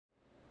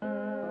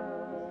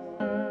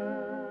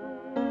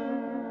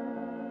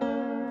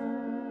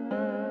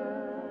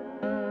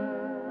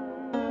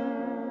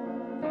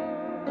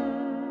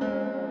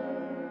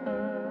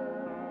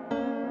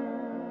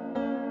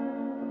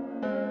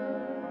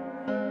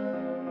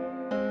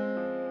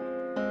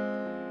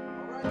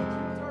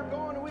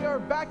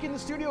back in the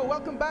studio.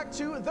 Welcome back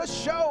to the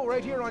show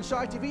right here on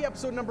Shy TV,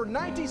 episode number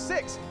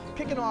 96,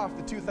 kicking off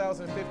the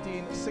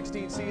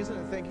 2015-16 season.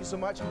 And thank you so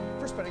much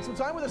for spending some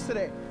time with us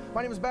today.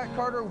 My name is Matt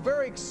Carter.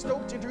 Very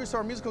stoked to introduce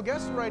our musical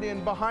guest. Right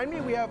in behind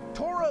me, we have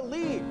Tora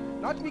Leigh,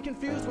 not to be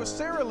confused with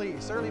Sarah Leigh.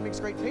 Sarah Leigh makes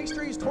great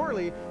pastries. Tora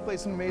Leigh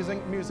plays some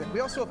amazing music. We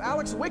also have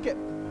Alex Wickett,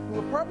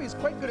 who probably is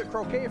quite good at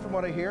croquet from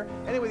what I hear.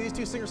 Anyway, these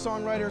two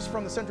singer-songwriters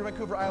from the central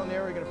Vancouver Island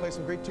area are going to play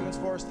some great tunes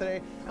for us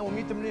today, and we'll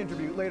meet them in an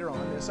interview later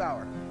on this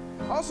hour.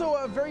 Also,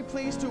 very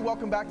pleased to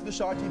welcome back to the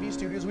Shaw TV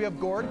studios, we have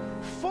Gord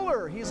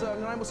Fuller. He's a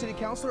Nanaimo City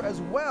Councillor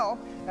as well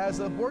as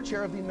the board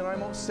chair of the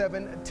Nanaimo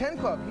 710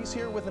 Club. He's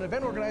here with an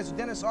event organizer,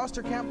 Dennis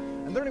Ostercamp,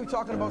 and they're going to be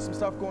talking about some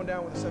stuff going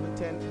down with the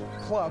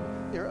 710 Club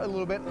here a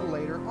little bit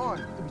later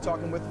on. We'll be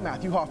talking with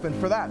Matthew Hoffman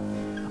for that.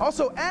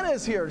 Also, Anna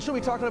is here. She'll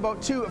be talking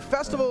about two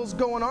festivals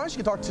going on. She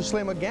can talk to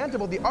Shlema Gant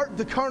about the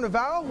Arte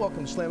Carnavalle.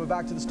 Welcome, Shlema,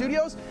 back to the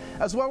studios.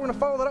 As well, we're going to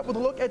follow that up with a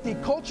look at the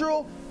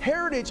Cultural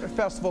Heritage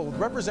Festival with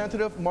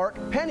Representative Mark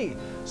Penny.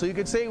 So you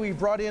could say we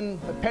brought in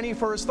a penny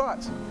for his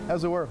thoughts,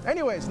 as it were.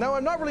 Anyways, now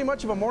I'm not really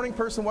much of a morning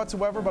person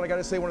whatsoever, but I got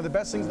to say one of the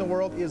best things in the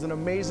world is an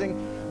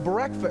amazing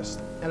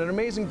breakfast. And an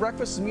amazing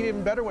breakfast is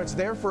even better when it's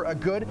there for a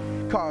good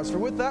cause. For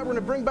with that, we're going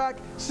to bring back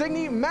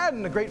Signe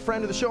Madden, a great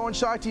friend of the show on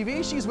Shy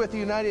TV. She's with the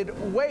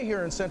United Way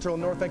here in central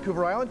and North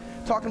Vancouver Island,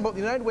 talking about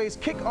the United Way's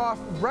kick-off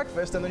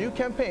breakfast and the new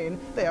campaign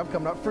they have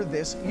coming up for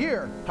this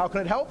year. How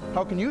can it help?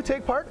 How can you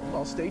take part?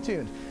 Well, stay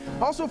tuned.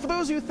 Also, for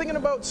those of you thinking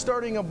about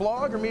starting a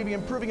blog or maybe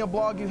improving a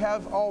blog you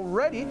have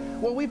already,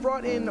 well, we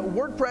brought in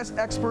WordPress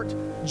expert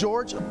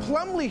George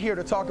Plumley here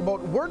to talk about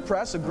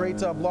WordPress, a great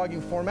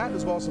blogging format,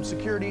 as well as some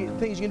security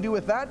things you can do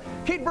with that.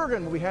 Kate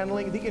Bergen will be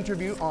handling the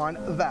interview on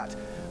that.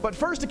 But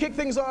first, to kick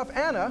things off,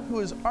 Anna, who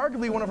is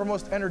arguably one of our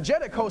most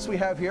energetic hosts we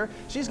have here,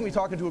 she's going to be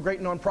talking to a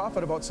great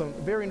nonprofit about some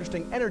very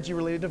interesting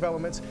energy-related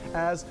developments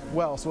as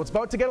well. So it's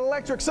about to get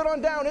electric. Sit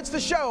on down. It's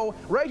the show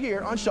right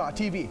here on Shaw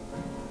TV.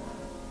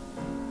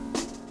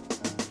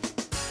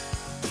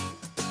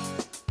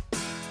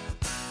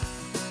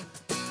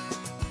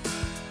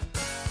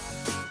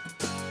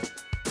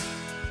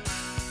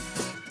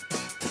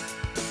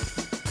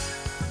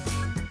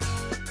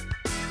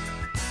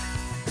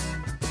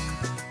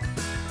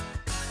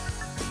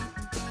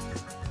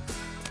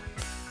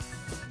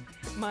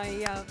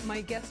 My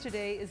guest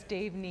today is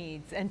Dave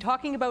Needs, and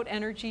talking about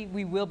energy,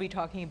 we will be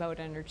talking about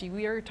energy.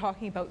 We are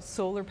talking about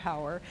solar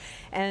power,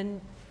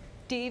 and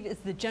Dave is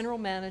the general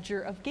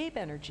manager of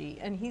GabEnergy,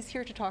 and he's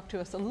here to talk to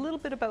us a little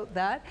bit about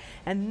that,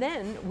 and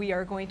then we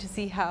are going to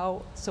see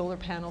how solar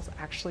panels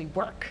actually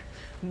work.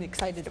 I'm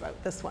excited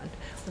about this one.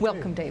 Okay.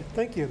 Welcome, Dave.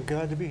 Thank you.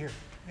 Glad to be here.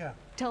 Yeah.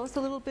 Tell us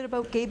a little bit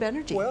about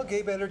GabEnergy. Well,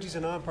 GabEnergy is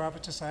a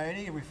nonprofit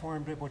society. We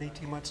formed about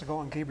 18 months ago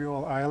on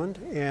Gabriel Island,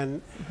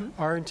 and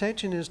our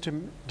intention is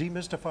to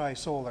demystify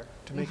solar,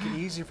 to make it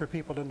easy for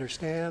people to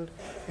understand,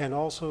 and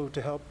also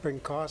to help bring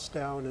costs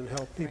down and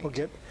help people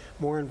get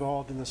more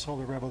involved in the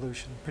solar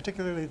revolution,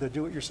 particularly the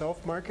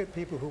do-it-yourself market,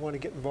 people who want to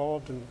get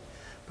involved and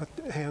put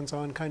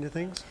hands-on kind of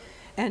things.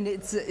 And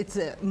it's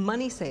a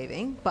money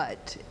saving,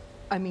 but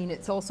I mean,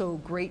 it's also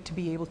great to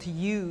be able to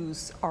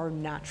use our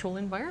natural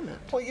environment.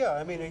 Well, yeah,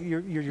 I mean,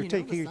 you're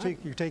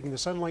taking the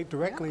sunlight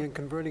directly and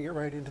converting it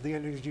right into the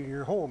energy in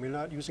your home. You're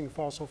not using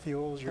fossil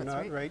fuels. You're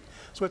not right.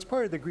 So it's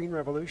part of the green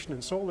revolution,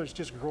 and solar is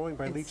just growing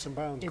by leaps and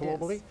bounds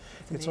globally.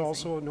 It's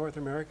also in North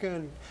America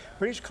and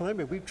British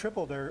Columbia. We've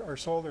tripled our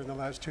solar in the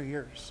last 2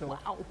 years. So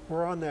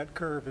we're on that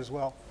curve as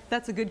well.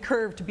 That's a good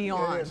curve to be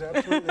on. It is,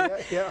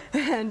 absolutely, yeah.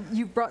 And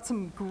you've brought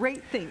some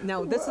great things.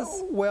 Now,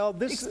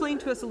 explain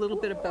to us a little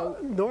bit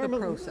about the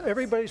process.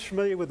 Everybody's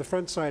familiar with the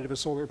front side of a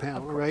solar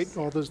panel, right?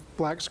 All those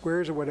black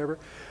squares or whatever.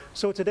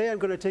 So today I'm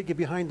going to take you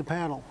behind the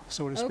panel,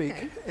 so to speak.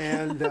 Okay.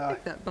 And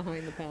that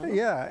behind the panel.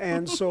 Yeah,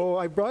 and so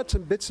I brought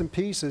some bits and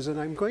pieces, and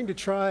I'm going to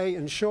try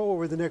and show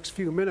over the next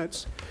few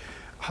minutes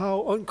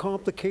how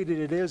uncomplicated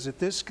it is at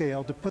this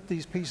scale to put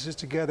these pieces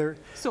together.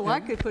 So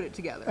I could put it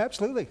together?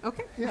 Absolutely.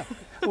 Okay. Yeah.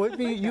 Well,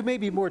 you may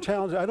be more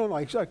talented. I don't know.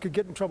 I could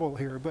get in trouble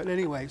here. But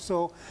anyway,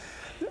 so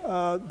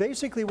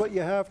basically what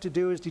you have to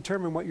do is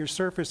determine what your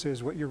surface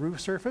is, what your roof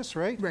surface,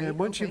 right? Right. And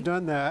once you've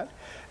done that,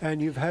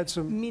 and you've had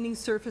some... Meaning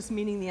surface,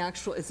 meaning the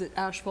actual, is it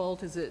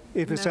asphalt, is it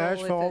If it's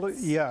metal,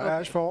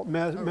 asphalt, asphalt,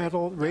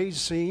 metal, raised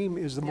seam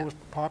is the most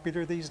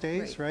popular these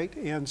days, right?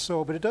 And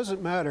so, but it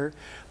doesn't matter.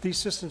 These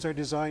systems are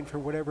designed for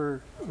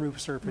whatever roof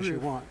surface you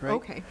want, right?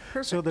 Okay,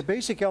 perfect. So the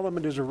basic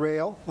element is a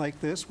rail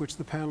like this, which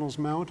the panels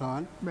mount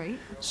on. Right.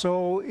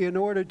 So in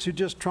order to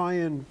just try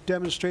and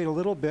demonstrate a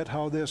little bit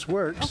how this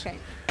works,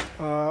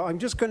 I'm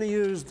just going to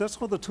use, that's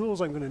all the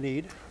tools I'm going to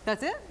need.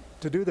 That's it?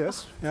 To do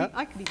this. See,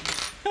 I could even,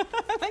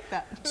 I like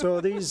that. So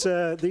these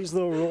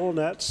little roll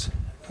nuts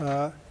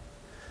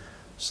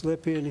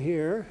slip in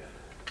here,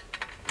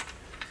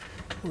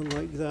 one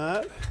like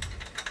that.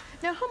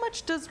 Now, how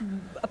much does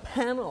a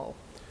panel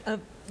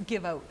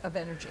give out of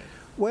energy?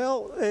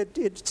 Well,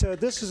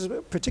 this is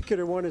a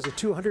particular one is a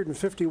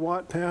 250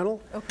 watt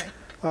panel. Okay.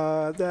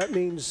 That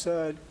means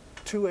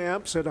 2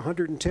 amps at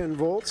 110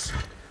 volts.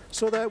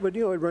 So that would,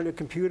 it'd run a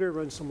computer,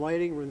 run some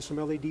lighting, run some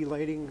LED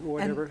lighting,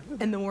 whatever.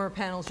 And the more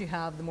panels you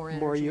have, the more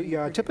energy you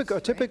yeah, produce, a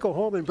typical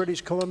home in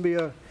British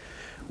Columbia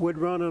would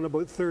run on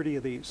about 30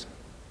 of these.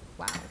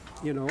 Wow.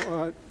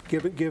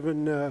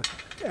 Given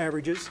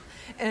averages.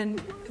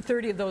 And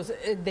 30 of those,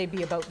 they'd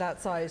be about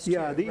that size too,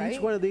 right? Each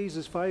one of these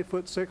is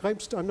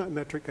 5'6". I'm not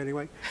metric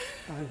anyway.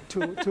 I'm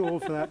too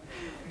old for that.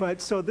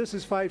 But so this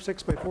is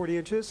 5'6" by 40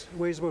 inches,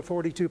 weighs about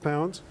 42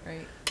 pounds.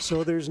 Right.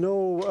 So there's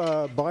no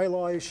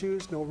bylaw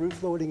issues, no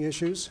roof loading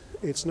issues.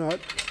 It's not,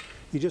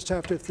 you just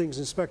have to have things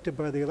inspected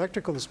by the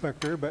electrical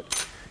inspector,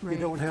 but you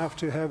don't have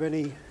to have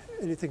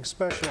anything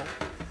special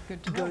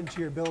done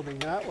to your building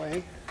that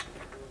way.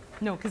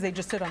 No, because they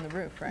just sit on the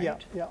roof,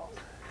 right? Yeah.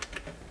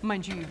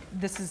 Mind you,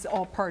 this is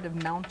all part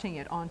of mounting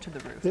it onto the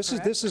roof.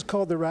 This is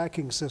called the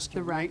racking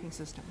system. The racking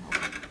system.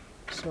 Okay.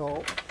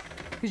 So.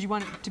 Because you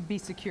want it to be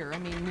secure. I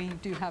mean, we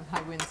do have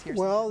high winds here.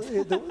 Well,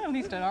 at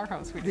least at our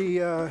house we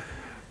do.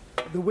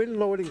 The wind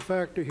loading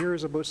factor here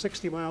is about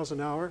 60 miles an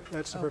hour.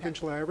 That's the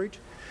provincial average,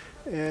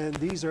 and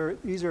these are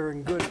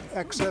in good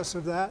excess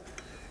of that.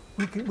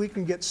 We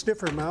can get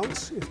stiffer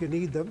mounts if you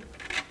need them,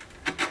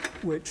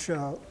 which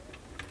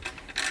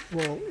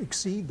will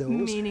exceed those.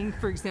 Meaning,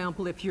 for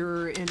example, if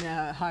you're in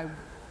a high,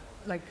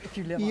 like if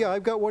you live on...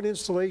 I've got one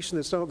installation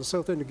that's down at the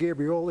south end of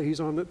Gabriel. He's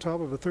on the top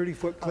of a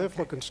 30-foot cliff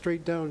looking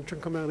straight down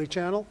Trincomalee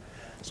Channel.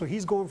 So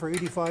he's going for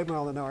 85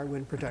 mile an hour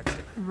wind protection.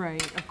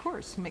 Right, of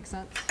course, makes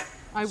sense.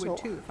 I would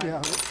too.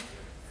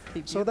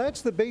 So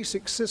that's the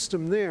basic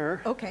system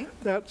there. Okay.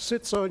 That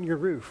sits on your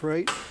roof,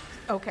 right?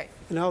 Okay.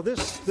 Now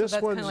this that's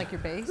one's kind of like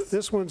your base?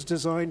 This one's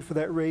designed for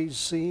that raised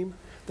seam,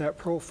 that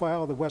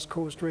profile, the West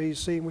Coast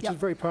raised seam, which is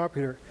very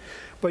popular.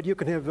 But you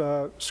can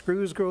have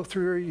screws go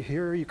through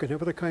here. You can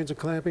have other kinds of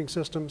clamping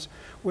systems,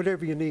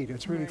 whatever you need.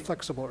 It's really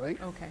flexible,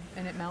 right? Okay,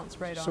 and it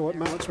mounts right on So it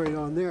mounts right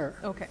on there.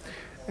 Okay.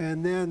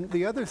 And then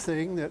the other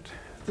thing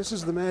this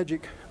is the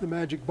magic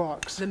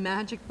box. The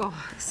magic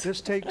box. This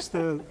takes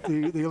the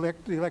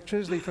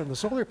electricity from the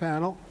solar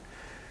panel,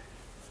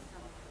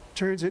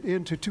 turns it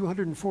into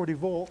 240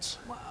 volts,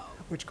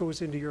 which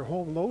goes into your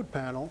home load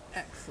panel.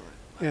 Excellent.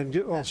 And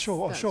I'll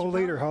show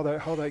later how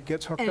that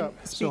gets hooked up.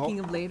 Speaking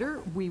of later,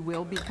 we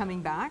will be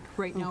coming back.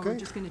 Right now, we're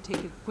just going to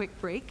take a quick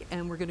break,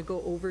 and we're going to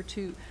go over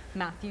to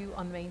Matthew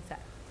on the main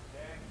set.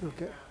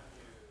 Okay.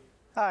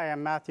 Hi,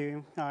 I'm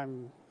Matthew.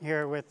 I'm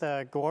here with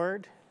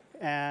Gord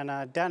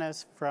and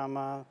Dennis from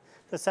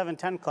the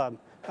 710 Club.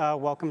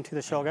 Welcome to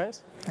the show,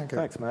 guys.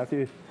 Thanks,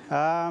 Matthew.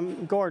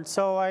 Gord,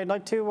 so I'd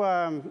like to,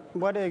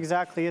 what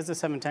exactly is the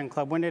 710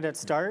 Club? When did it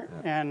start,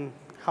 and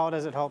how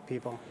does it help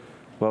people?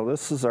 Well,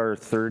 this is our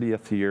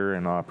 30th year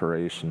in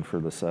operation for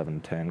the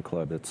 710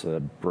 Club. It's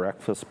a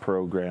breakfast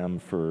program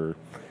for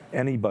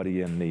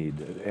anybody in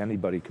need.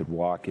 Anybody could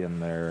walk in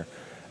there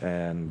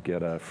and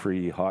get a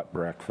free hot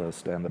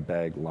breakfast and a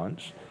bag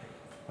lunch.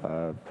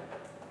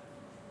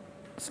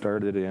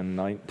 Started in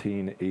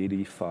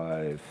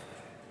 1985,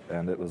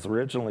 and it was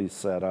originally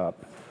set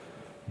up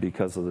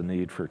because of the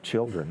need for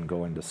children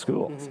going to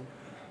schools.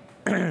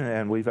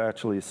 And we've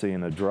actually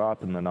seen a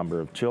drop in the number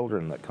of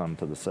children that come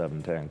to the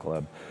 710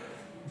 Club,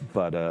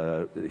 but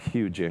a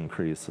huge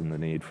increase in the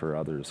need for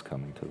others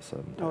coming to the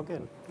 710 Oh,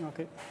 good.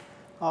 Okay.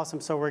 Awesome.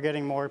 So we're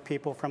getting more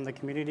people from the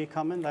community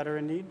coming that are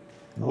in need?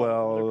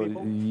 Well,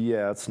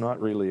 yeah, it's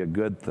not really a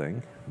good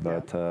thing,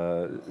 but it's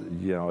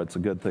a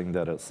good thing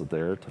that it's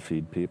there to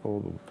feed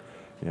people,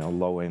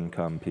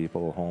 low-income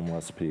people,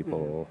 homeless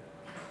people.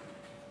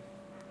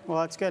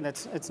 Well, that's good.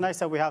 It's nice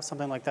that we have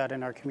something like that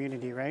in our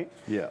community, right?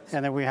 Yes.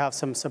 And then we have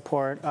some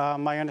support.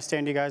 I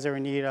understand you guys are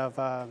in need of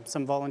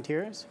some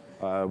volunteers.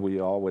 We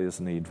always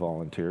need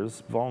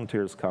volunteers.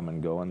 Volunteers come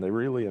and go, and they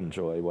really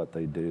enjoy what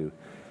they do.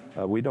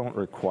 We don't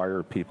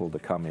require people to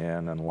come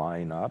in and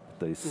line up.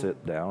 They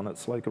sit down.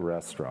 It's like a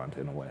restaurant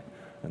in a way.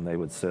 And they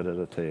would sit at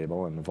a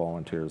table, and the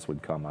volunteers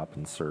would come up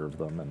and serve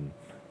them and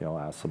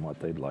ask them what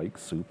they'd like,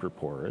 soup or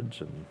porridge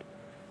and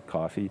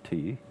coffee,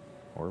 tea,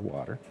 or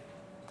water.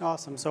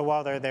 Awesome. So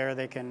while they're there,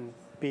 they can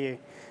be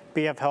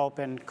of help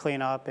and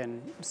clean up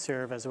and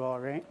serve as well,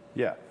 right?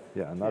 Yeah,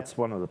 and that's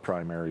one of the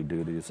primary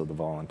duties of the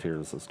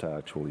volunteers is to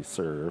actually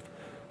serve,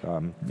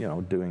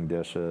 doing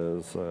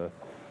dishes.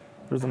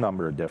 There's a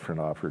number of different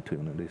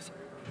opportunities.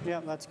 Yeah,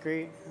 that's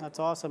great. That's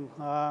awesome.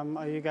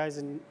 Are you guys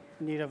in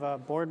need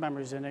of board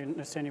members? And I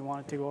understand you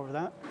wanted to go over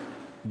that.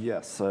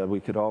 Yes, we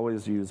could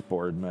always use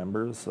board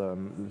members.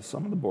 Some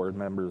of the board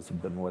members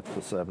have been with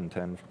the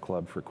 710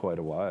 Club for quite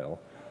a while.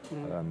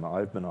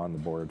 I've been on the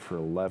board for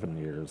 11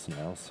 years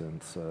now,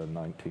 since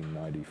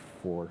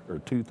 1994, or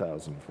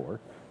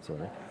 2004,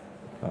 sorry.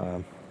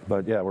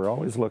 But yeah, we're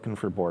always looking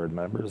for board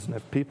members, and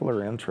if people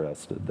are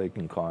interested, they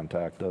can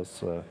contact us,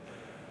 through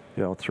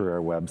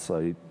our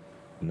website,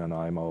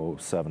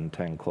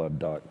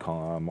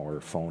 Nanaimo710club.com, or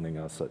phoning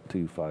us at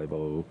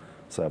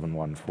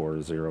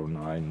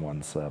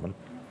 250-714-0917.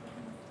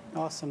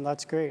 Awesome,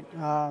 that's great.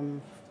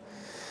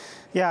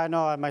 Yeah, I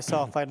know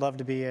myself, I'd love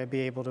to be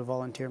able to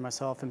volunteer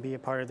myself and be a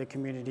part of the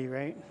community,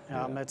 right?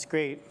 That's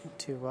great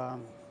to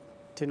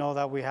to know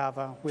that we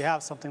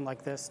have something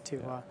like this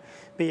to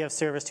be of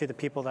service to the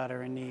people that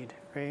are in need,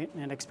 right?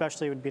 And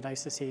especially it would be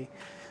nice to see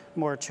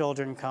more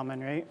children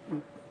coming, right?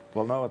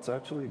 Well, no, it's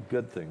actually a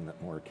good thing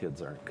that more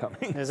kids aren't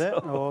coming. Is it?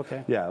 Oh,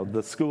 okay. Yeah,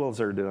 the schools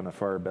are doing a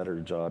far better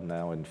job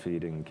now in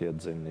feeding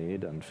kids in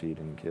need and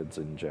feeding kids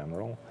in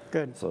general.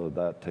 Good. So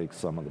that takes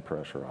some of the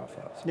pressure off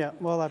us. Yeah,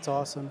 well, that's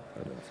awesome.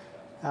 It is.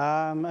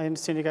 I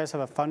understand you guys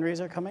have a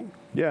fundraiser coming?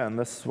 Yeah, and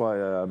this is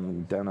why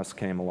Dennis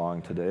came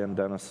along today, and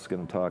Dennis is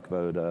going to talk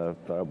about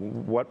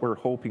what we're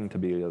hoping to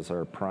be as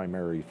our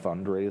primary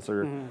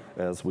fundraiser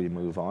as we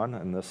move on,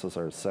 and this is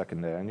our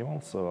second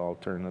annual, so I'll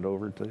turn it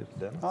over to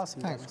Dennis.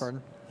 Awesome. Thanks, Dennis.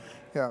 Gordon.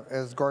 Yeah,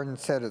 as Gordon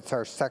said, it's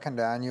our second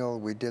annual.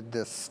 We did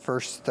this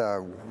first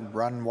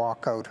Run,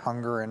 Walk Out,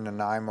 Hunger in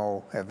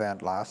Nanaimo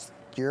event last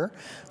year.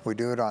 We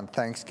do it on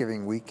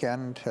Thanksgiving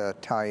weekend to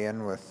tie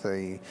in with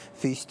the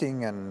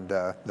feasting and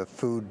the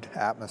food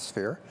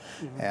atmosphere.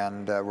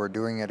 And we're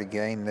doing it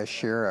again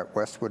this year at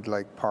Westwood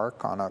Lake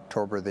Park on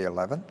October the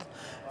 11th.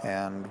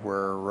 And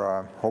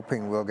we're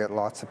hoping we'll get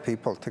lots of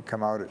people to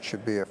come out. It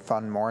should be a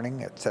fun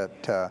morning. It's at,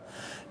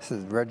 so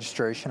the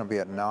registration will be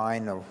at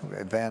 9.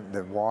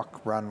 The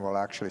walk run will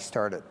actually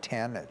start at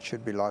 10. It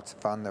should be lots of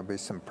fun. There'll be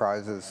some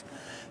prizes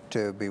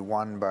to be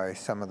won by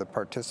some of the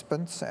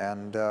participants,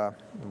 and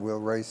we'll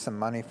raise some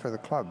money for the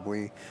club.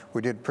 We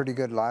did pretty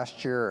good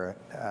last year,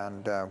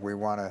 and we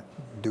want to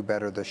do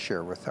better this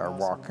year with our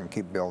walk and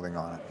keep building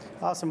on it.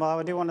 Awesome. Well,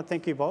 I do want to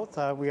thank you both.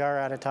 We are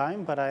out of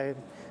time, but I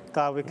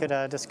thought we could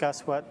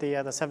discuss what the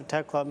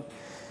Sept Club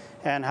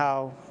and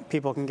how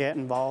people can get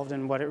involved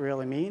and what it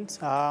really means.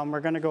 We're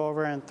going to go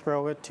over and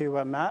throw it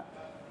to Matt.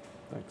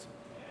 Thanks.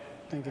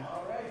 Thank you.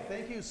 All right,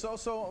 thank you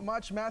so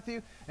much,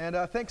 Matthew. And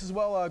thanks as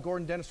well,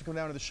 Gordon, Dennis, for coming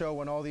down to the show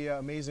and all the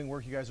amazing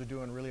work you guys are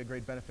doing. Really a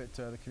great benefit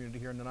to the community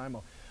here in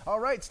Nanaimo. All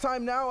right, it's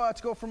time now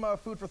to go from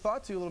food for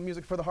thought to a little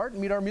music for the heart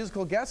and meet our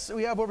musical guests.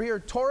 We have over here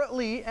Tora,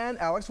 Leigh, and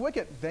Alex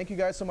Wickett. Thank you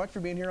guys so much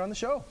for being here on the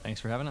show. Thanks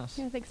for having us.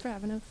 Yeah, thanks for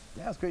having us.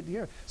 Yeah, it's great to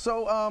hear.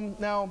 So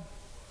now,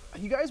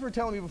 you guys were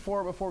telling me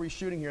before we were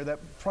shooting here that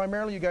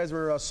primarily you guys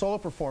were solo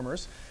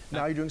performers.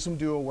 Now you're doing some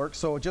duo work.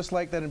 So just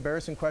like that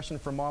embarrassing question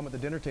from Mom at the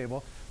dinner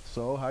table,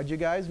 so how'd you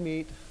guys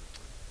meet?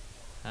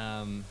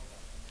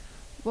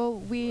 Well,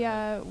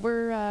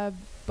 we're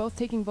both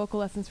taking vocal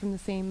lessons from the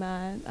same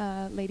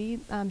lady,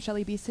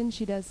 Shelley Beeson.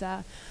 She does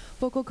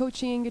vocal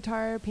coaching,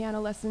 guitar, piano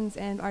lessons,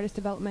 and artist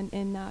development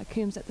in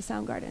Coombs at the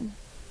Soundgarden.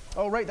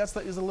 Oh, right.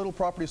 Is a little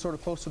property sort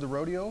of close to the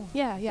rodeo.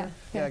 Yeah,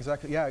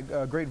 exactly. Yeah,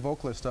 a great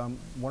vocalist,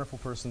 wonderful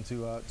person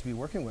to be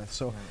working with.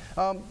 So,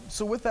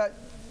 so with that,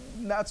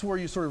 that's where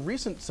your sort of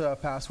recent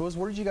past was.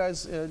 Where did you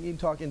guys need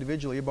to talk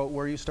individually about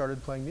where you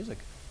started playing music?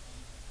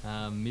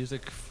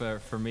 Music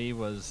for me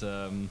was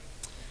a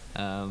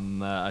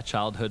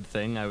childhood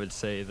thing. I would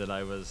say that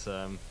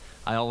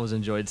I always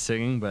enjoyed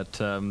singing, but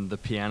the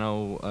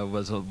piano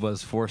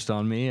was forced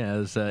on me,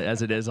 as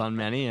it is on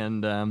many,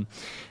 and the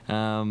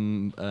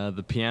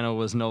piano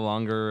was no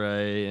longer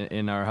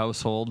in our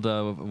household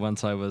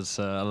once I was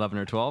 11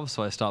 or 12,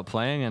 so I stopped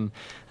playing,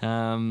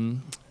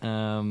 and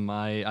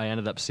I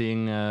ended up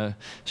seeing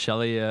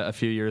Shelley a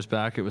few years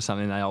back. It was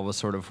something I always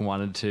sort of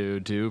wanted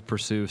to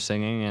pursue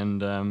singing,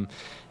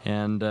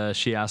 and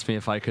she asked me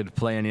if I could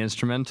play any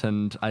instrument,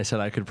 and I said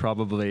I could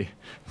probably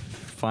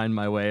find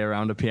my way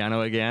around a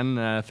piano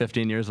again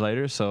 15 years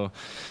later. So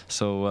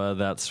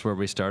that's where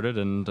we started,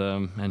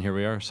 and here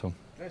we are. So.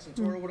 Nice. And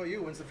Tora, what about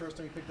you? When's the first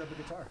time you picked up a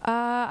guitar?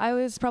 I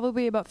was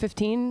probably about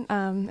 15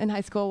 in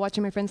high school,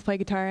 watching my friends play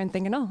guitar and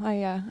thinking, oh,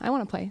 I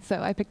want to play.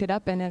 So I picked it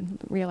up and then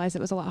realized it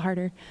was a lot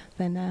harder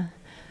than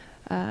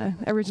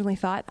originally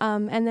thought.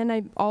 And then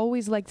I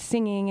always liked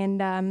singing,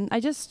 and I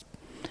just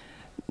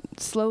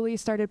slowly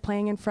started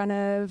playing in front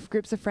of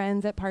groups of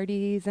friends at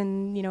parties,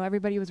 and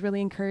everybody was really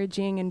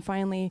encouraging. And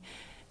finally,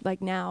 like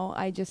now,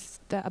 I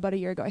just about a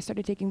year ago I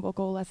started taking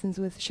vocal lessons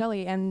with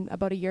Shelley, and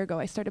about a year ago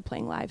I started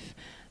playing live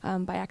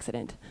by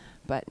accident.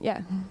 But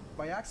yeah.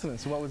 By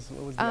accident. So what was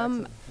the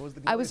accident?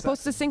 I was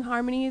supposed to sing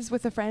harmonies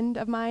with a friend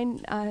of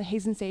mine,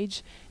 Hazen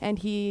Sage, and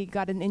he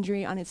got an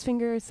injury on his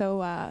finger,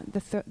 so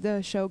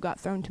the show got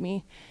thrown to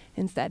me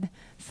instead.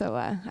 So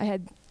I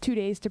had 2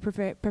 days to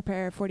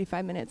prepare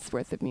 45 minutes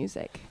worth of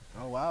music.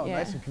 Oh wow, yeah.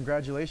 Nice, and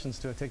congratulations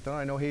to take that on.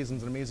 I know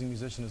Hazen's an amazing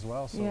musician as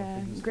well. So yeah,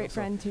 great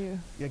friend too.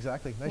 Yeah,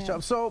 exactly, nice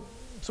job. So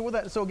with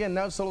that, so again,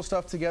 now solo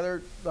stuff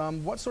together,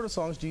 what sort of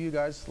songs do you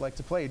guys like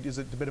to play? Is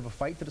it a bit of a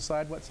fight to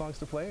decide what songs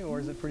to play,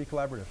 or is it pretty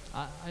collaborative?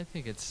 I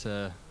think it's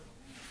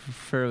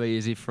fairly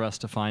easy for us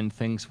to find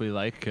things we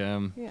like.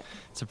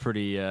 It's a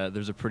pretty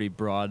there's a pretty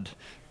broad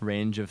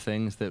range of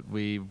things that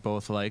we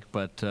both like,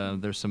 but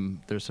there's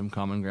some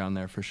common ground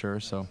there for sure.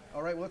 So.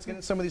 All right, well, let's get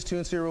into some of these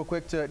tunes here real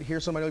quick to hear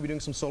somebody will be doing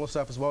some solo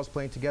stuff as well as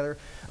playing together.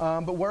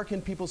 But where can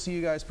people see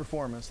you guys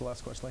perform? That's the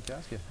last question I'd like to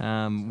ask you.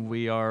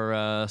 We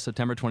are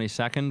September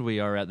 22nd. We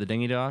are at the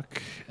Dinghy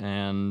Dock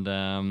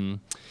and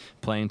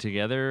playing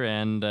together,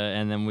 and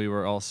then we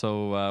were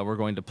also we're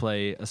going to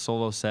play a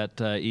solo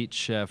set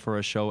each for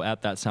a show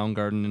at that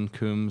Soundgarden in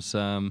Coombs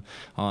on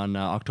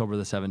October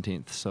the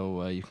 17th.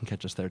 So you can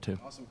catch us there too.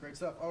 Awesome, great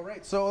stuff. All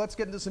right, so let's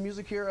get into some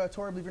music here.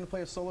 Tora, I believe you're going to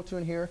play a solo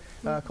tune here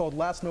called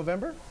Last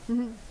November.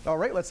 All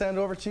right, let's hand it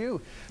over to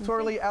you.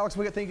 Tora, Leigh, Alex,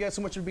 Wickett, thank you guys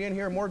so much for being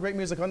here. More great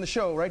music on the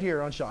show right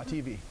here on Shaw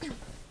TV.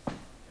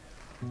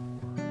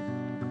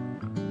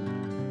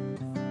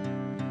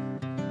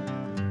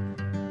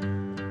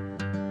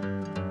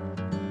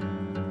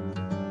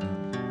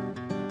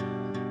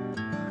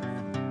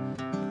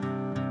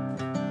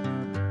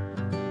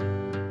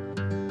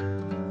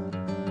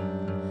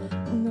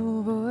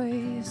 No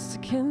voice to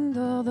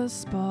kindle the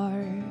spark.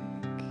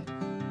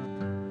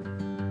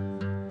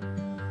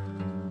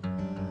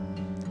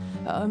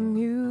 A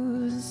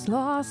muse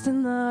lost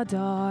in the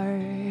dark.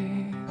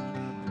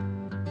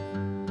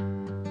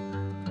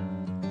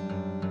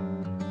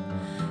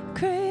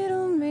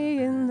 Cradle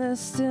me in the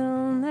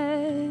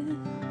stillness.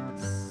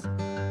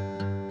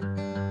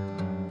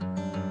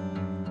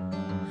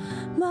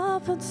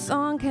 Muffled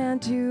song,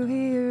 can't you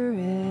hear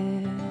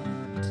it?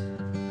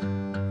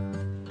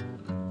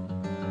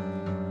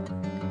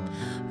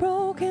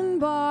 Broken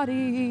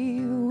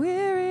body,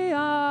 weary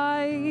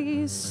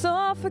eyes,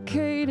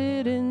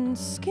 suffocated in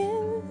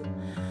skin.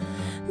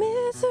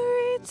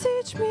 Misery,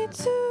 teach me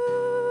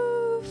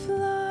to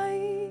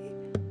fly.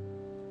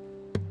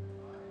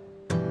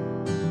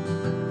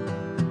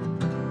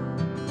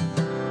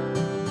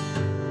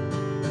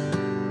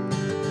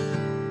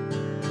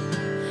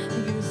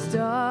 You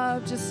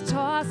stop, just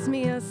toss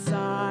me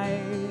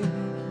aside.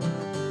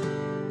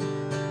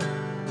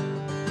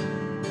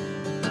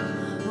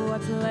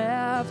 What's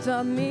left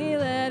of me,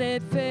 let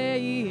it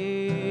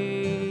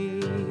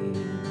fade.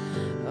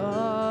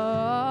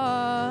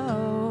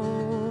 Oh,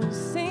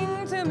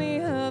 sing to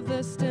me of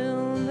the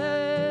stillness.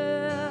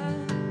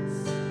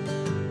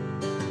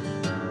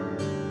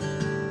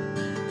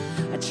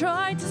 I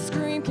tried to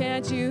scream,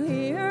 can't you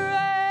hear it?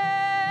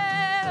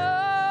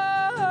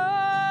 Oh,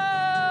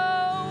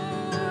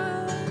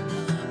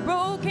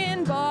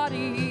 broken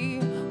body,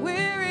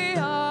 weary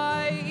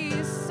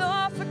eyes,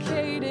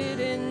 suffocated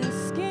in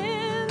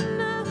skin.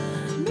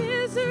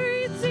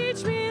 Misery,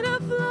 teach me to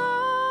fly.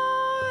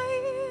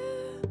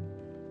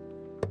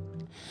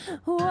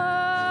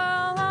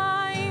 While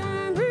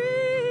I'm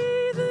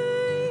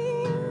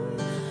breathing,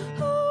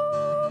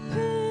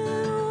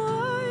 open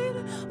wide,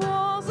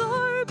 walls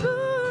are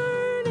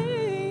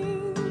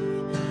burning,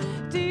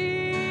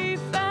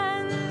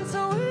 defense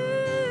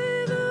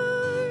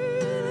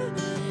withered.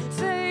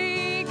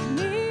 Take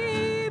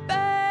me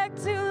back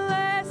to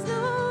last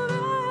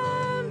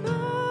November.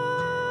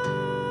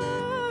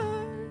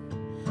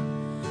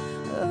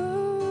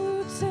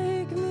 Oh,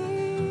 take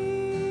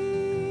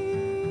me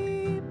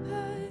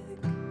back.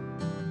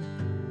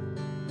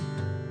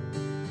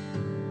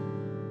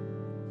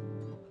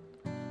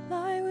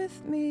 Lie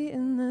with me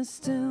in the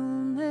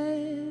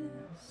stillness.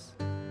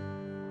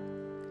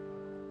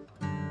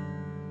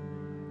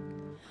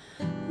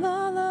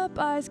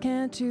 Lullabies,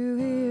 can't you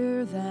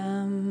hear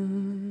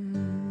them?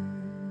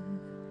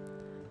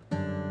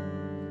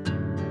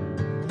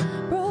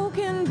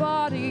 Broken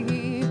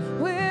body,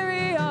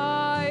 weary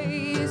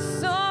eyes,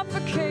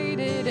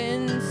 suffocated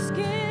in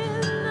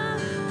skin.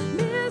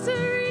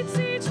 Misery,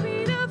 teach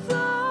me to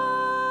fly.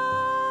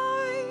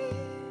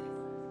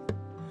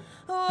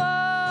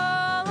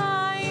 While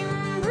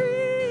I'm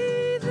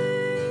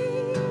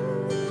breathing,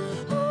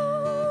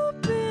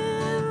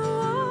 open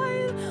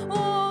wide,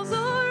 walls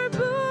are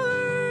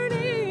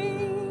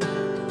burning,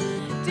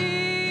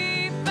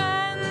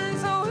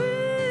 defense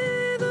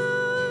withered.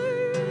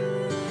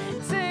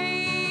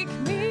 Take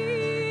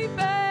me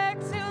back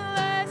to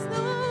last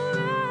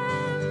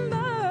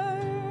November.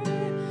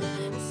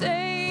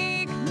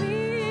 Take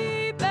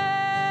me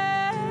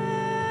back.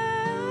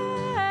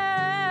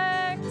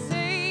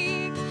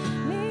 Take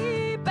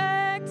me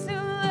back to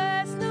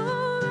last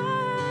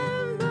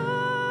November.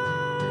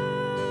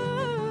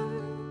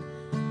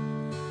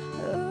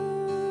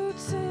 Oh,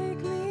 take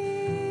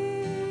me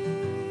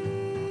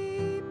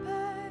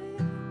back.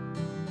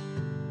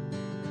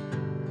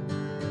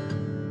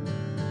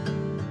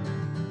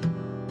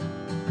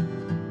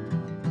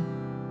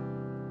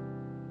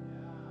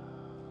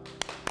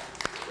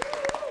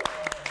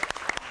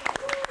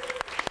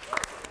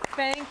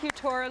 Thank you,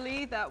 Tora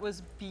Leigh. That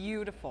was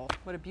beautiful.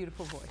 What a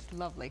beautiful voice.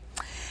 Lovely.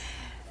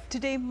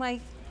 Today,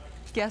 my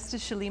guest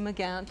is Shalima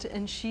Gant,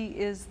 and she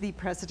is the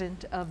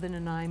president of the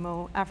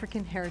Nanaimo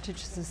African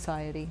Heritage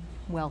Society.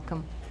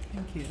 Welcome.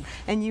 Thank you.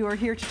 And you are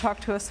here to talk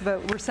to us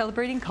about, we're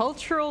celebrating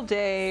Cultural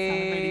Days.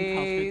 Celebrating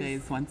Culture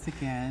Days once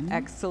again.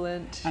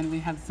 Excellent. And we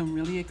have some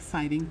really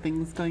exciting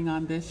things going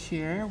on this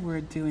year.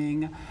 We're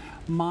doing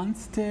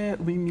we're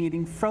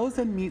meeting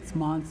Frozen Meets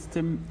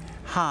Monster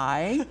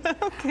High.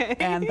 Okay.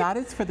 And that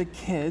is for the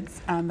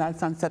kids, and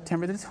that's on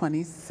September the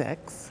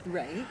 26th.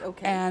 Right,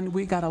 okay. And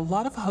we got a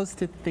lot of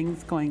hosted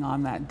things going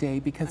on that day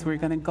because we're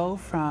going to go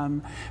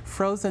from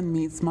Frozen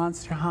Meets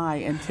Monster High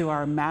into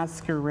our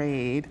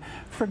masquerade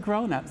for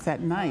grown-ups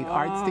at night,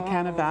 Arts de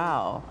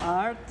Carnavalle.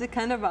 Arte de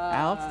Carnavalle.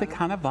 Arts de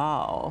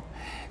Carnavalle.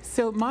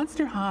 So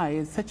Monster High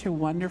is such a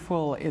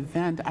wonderful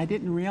event. I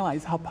didn't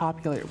realize how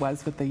popular it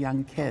was with the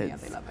young kids. Yeah,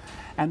 they love it.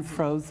 And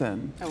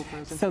Frozen. Oh,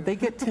 Frozen. So they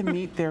get to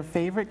meet their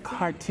favorite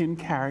cartoon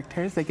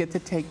characters. They get to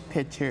take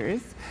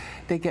pictures.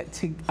 They get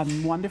to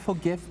wonderful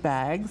gift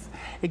bags.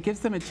 It gives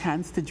them a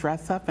chance to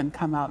dress up and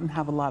come out and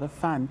have a lot of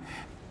fun.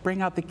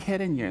 Bring out the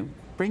kid in you.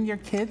 Bring your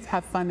kids,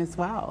 have fun as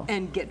well.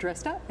 And get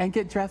dressed up. And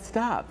get dressed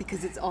up.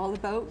 Because it's all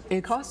about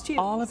It's costumes.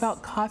 all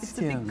about costumes. It's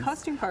a big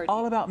costume party.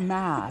 All about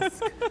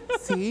masks.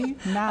 See?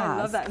 Masks. I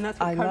love that, and that's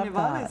what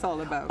Carnavalle is all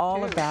about,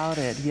 All too. about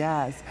it,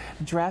 yes.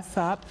 Dress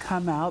up,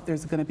 come out.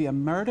 There's going to be a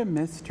murder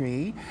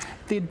mystery.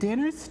 The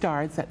dinner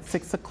starts at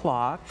 6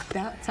 o'clock.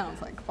 That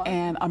sounds like fun.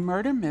 And a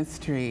murder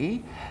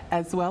mystery,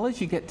 as well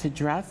as you get to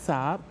dress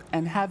up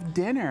and have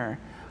dinner.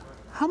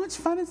 How much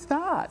fun is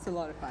that? It's a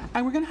lot of fun.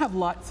 And we're going to have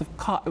lots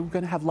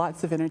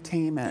of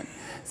entertainment.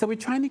 So we're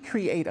trying to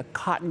create a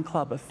cotton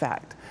club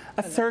effect,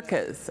 a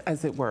circus,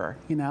 as it were.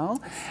 You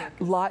know,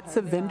 lots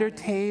of vendor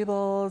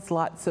tables,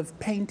 lots of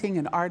painting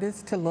and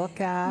artists to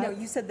look at. Now,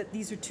 you said that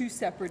these are two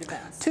separate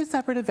events. Two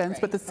separate events,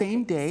 but the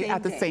same day Same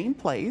at the day. same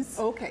place.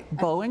 Okay.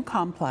 Bowen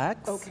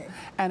Complex. Okay.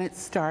 And it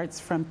starts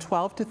from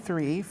 12 to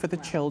 3 for the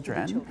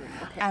children. children,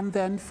 okay. And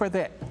then for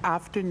the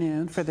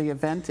afternoon, for the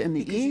event in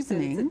the Because you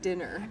said evening. it's a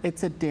dinner.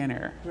 It's a dinner.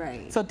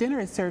 Right. So dinner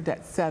is served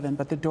at 7,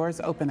 but the doors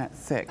open at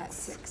 6. At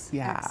 6.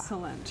 Yeah.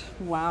 Excellent.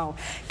 Wow.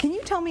 Can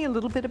you tell me a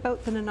little bit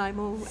about the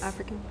Nanaimo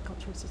African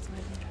Cultural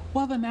Society?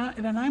 Well, the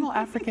Nanaimo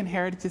African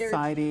Heritage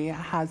Society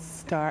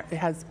has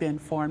been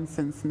formed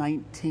since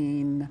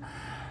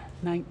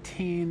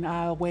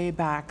way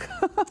back,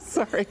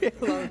 sorry,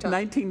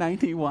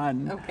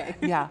 1991. Okay.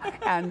 Yeah,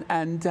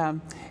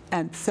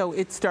 and so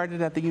it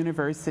started at the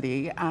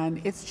university,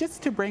 and it's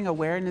just to bring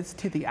awareness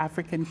to the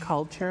African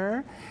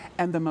culture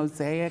and the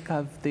mosaic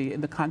of the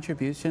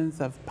contributions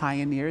of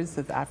pioneers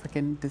of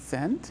African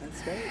descent.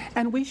 That's great.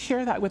 And we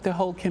share that with the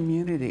whole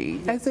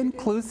community as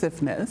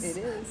inclusiveness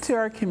to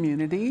our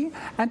community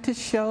and to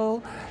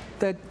show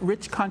the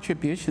rich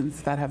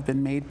contributions that have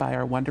been made by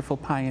our wonderful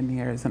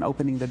pioneers and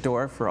opening the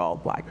door for all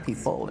Black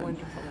people and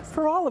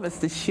for all of us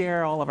to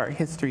share all of our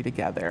history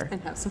together. And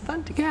have some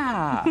fun together.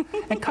 Yeah,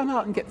 and come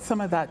out and get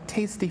some of that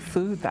tasty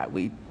food that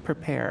we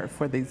prepare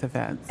for these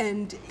events.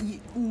 And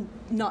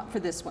not for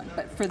this one,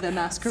 but for the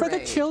masquerade. For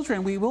the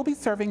children, we will be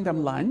serving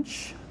them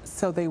lunch.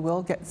 So they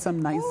will get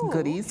some nice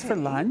goodies for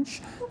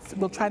lunch. So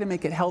we'll try to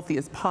make it healthy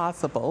as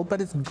possible,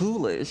 but it's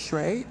ghoulish,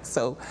 right?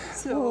 So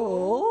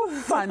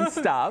fun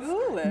stuff.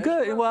 Ghoulish?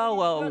 Good.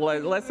 Well,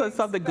 let's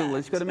stop the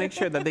ghoulish. Got to make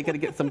sure that they're going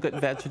to get some good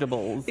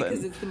vegetables.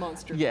 Because it's the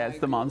Monster High. Yes,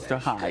 the Monster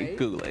High right?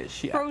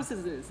 ghoulish. Yeah. Frozen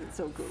isn't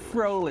so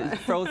ghoulish.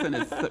 Frozen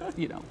is,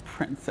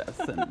 princess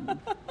and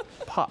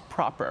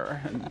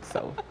proper, and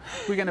so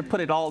we're going to put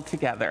it all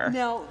together.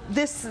 Now,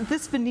 this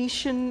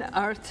Venetian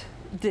Arte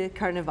de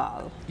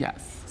Carnavalle.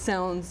 Yes.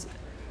 Sounds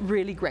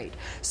really great.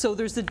 So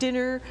there's a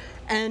dinner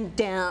and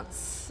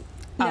dance.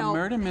 A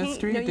murder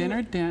mystery,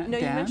 dinner, dance. Now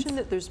you mentioned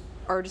that there's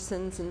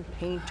artisans and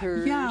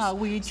painters. Yeah,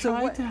 we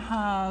try to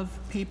have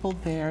people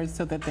there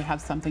so that they have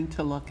something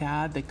to look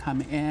at. They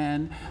come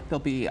in, there'll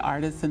be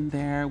artists in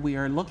there. We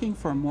are looking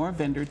for more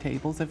vendor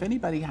tables. If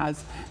anybody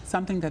has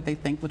something that they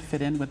think would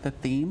fit in with the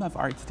theme of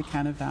Arts de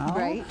Carnavalle.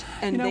 Right,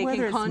 and they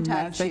can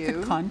contact you. They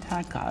could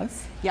contact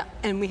us. Yeah,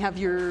 and we have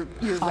your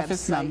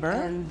office website number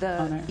and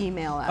the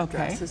email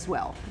address as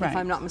well, if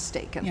I'm not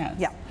mistaken. Yes.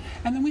 Yeah.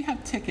 And then we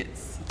have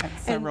tickets at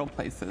several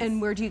places.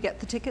 And where do you get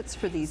the tickets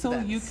for these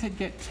events? So you could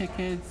get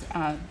tickets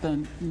at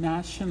the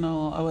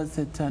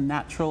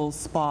Natural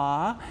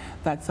Spa,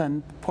 that's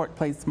on Port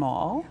Place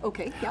Mall.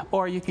 Okay, yeah.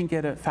 Or you can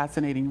get a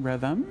Fascinating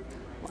Rhythm.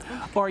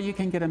 Or you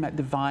can get them at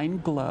Divine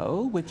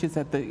Glow, which is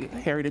at the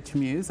Heritage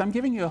Muse. I'm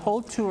giving you a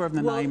whole tour of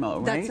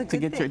Nanaimo, right? To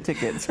get your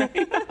tickets,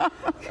 right?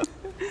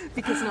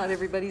 Because not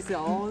everybody's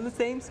all in the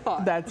same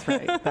spot. That's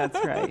right, that's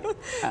right.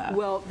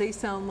 Well, they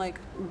sound like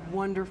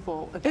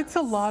wonderful events. It's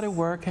a lot of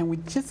work, and we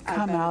just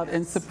come out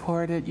and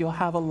support it. You'll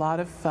have a lot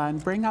of fun.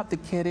 Bring out the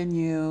kid in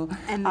you.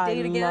 And the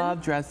date again? I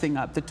love dressing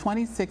up. The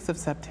 26th of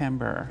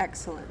September.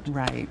 Excellent.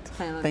 Right.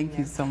 Thank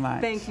you so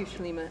much. Thank you,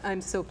 Shalima.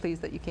 I'm so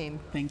pleased that you came.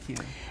 Thank you.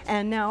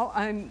 And now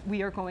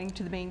we are going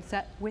to the main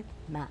set with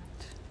Matt.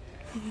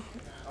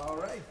 All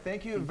right,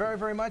 thank you very,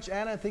 very much,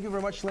 Anna. Thank you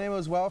very much, Leigh,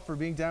 as well, for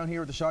being down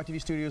here at the Shock TV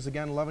studios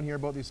again. Loving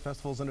hearing about these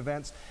festivals and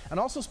events. And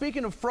also,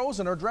 speaking of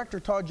Frozen, our director,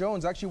 Todd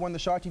Jones, actually won the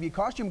Shock TV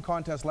costume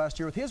contest last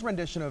year with his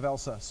rendition of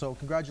Elsa. So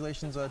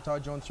congratulations,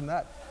 Todd Jones, from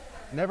that.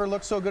 Never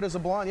looked so good as a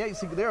blonde. Yeah, you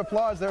see, their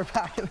applause, they're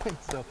back.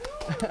 So,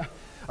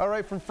 All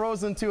right, from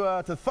frozen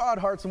to thawed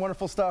hearts and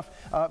wonderful stuff.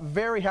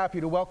 Very happy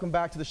to welcome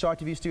back to the Shock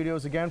TV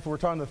studios again for we're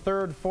talking the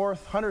third,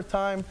 fourth, 100th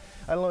time.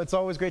 I don't know, it's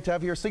always great to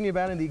have you here. Singing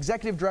Bannon, the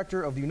Executive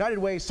Director of the United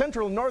Way,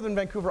 Central Northern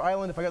Vancouver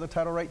Island. If I got the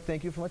title right,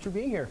 thank you so much for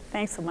being here.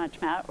 Thanks so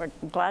much, Matt. We're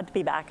glad to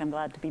be back. I'm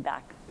glad to be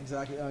back.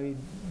 Exactly. I mean,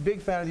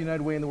 big fan of the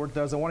United Way and the work it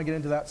does. I want to get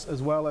into that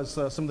as well as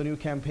some of the new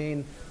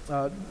campaign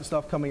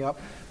stuff coming up.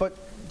 But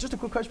just a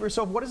quick question for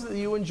yourself. What is it that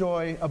you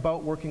enjoy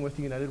about working with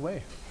the United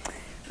Way?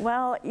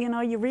 Well, you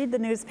know, you read the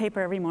newspaper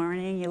every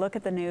morning, you look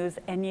at the news,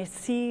 and you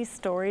see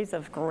stories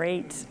of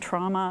great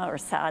trauma or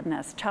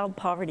sadness, child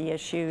poverty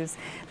issues,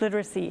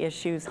 literacy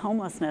issues,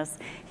 homelessness.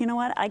 You know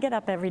what? I get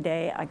up every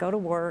day, I go to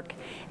work,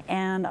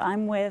 and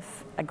I'm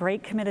with a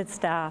great committed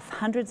staff,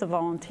 hundreds of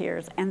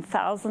volunteers, and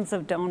thousands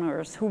of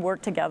donors who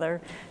work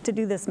together to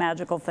do this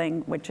magical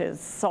thing, which is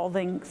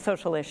solving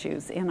social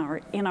issues in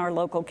our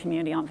local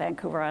community on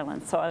Vancouver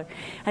Island. So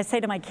I say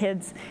to my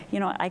kids, you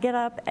know, I get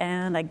up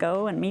and I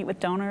go and meet with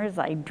donors,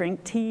 I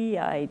drink tea,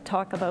 I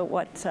talk about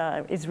what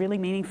is really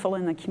meaningful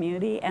in the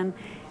community, and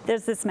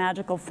there's this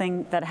magical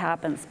thing that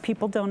happens.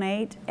 People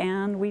donate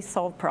and we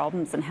solve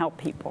problems and help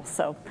people.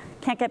 So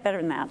can't get better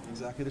than that.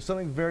 Exactly. There's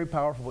something very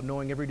powerful about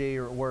knowing every day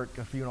you're at work,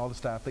 for you and all the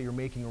staff, that you're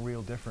making a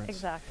real difference.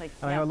 Exactly.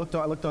 And I looked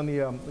on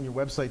the on your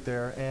website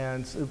there,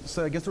 and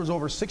so I guess there was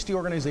over 60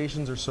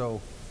 organizations or so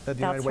that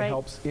the United Way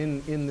helps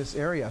in this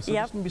area. So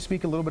just maybe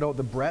speak a little bit about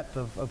the breadth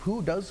of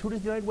who does the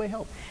United Way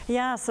help?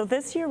 Yeah, so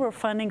this year we're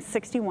funding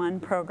 61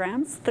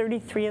 programs,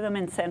 33 of them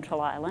in Central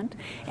Island,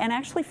 and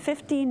actually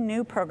 15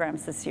 new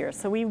programs this year.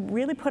 So we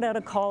really put out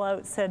a call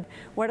out, said,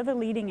 what are the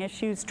leading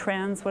issues,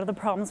 trends, what are the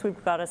problems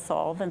we've got to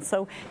solve? And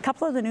so a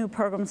couple of the new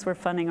programs we're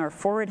funding are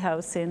Forward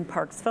House in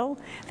Parksville,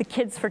 the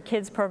Kids for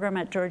Kids program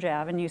at Georgia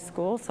Avenue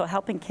School, so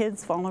helping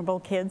kids, vulnerable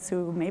kids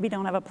who maybe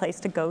don't have a place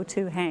to go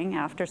to hang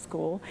after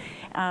school.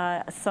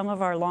 Some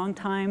of our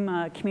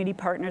longtime community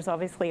partners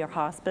obviously are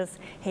Hospice,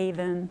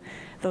 Haven,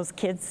 those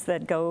kids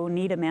that go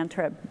need a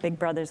mentor at Big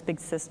Brothers, Big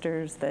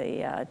Sisters.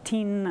 The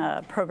teen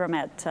program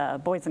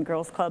at Boys and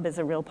Girls Club is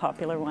a real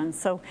popular one.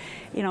 So,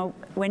 you know,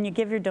 when you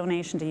give your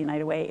donation to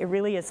United Way, it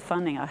really is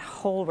funding a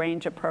whole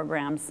range of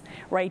programs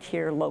right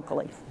here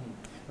locally.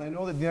 And I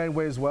know that the United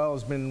Way as well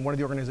has been one of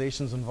the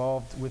organizations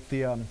involved with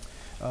the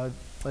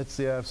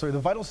the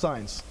Vital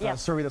Signs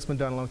survey that's been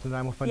done along with the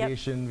Nanaimo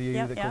Foundation,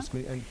 VAU, the Coast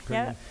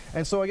Caribbean.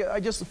 And so I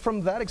just,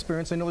 from that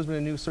experience, I know there's been a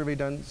new survey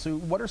done. So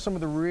what are some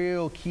of the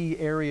real key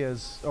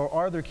areas, or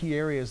are there key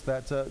areas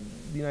that the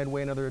United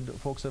Way and other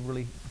folks have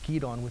really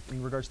keyed on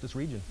in regards to this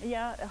region?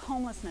 Yeah,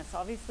 homelessness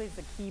obviously is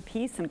a key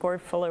piece, and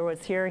Gord Fuller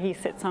was here. He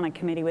sits on a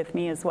committee with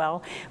me as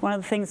well. One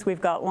of the things we've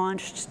got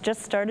launched,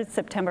 just started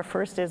September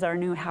 1st, is our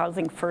new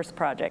Housing First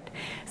project.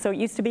 So it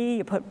used to be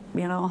you put,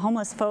 you know,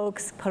 homeless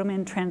folks, put them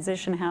in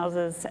transition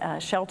houses,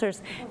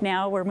 shelters.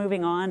 Now we're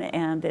moving on,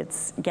 and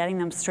it's getting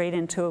them straight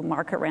into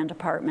market rent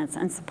apartments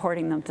and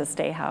supporting them to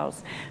stay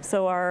housed.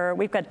 So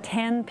we've got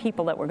 10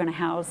 people that we're going to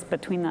house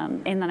between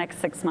them in the next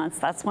 6 months.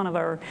 That's one of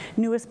our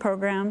newest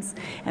programs.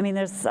 I mean,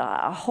 there's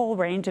a whole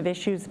range of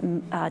issues.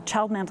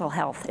 Child mental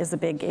health is a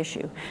big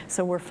issue.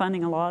 So we're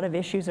funding a lot of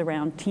issues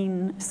around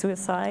teen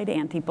suicide,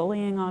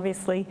 anti-bullying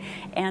obviously,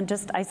 and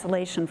just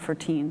isolation for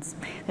teens.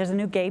 There's a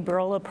new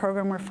Gabriel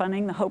program we're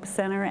funding, the Hope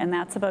Center, and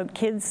that's about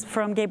kids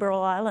from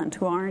Gabriel Island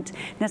who aren't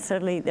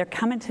necessarily, they're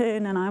coming to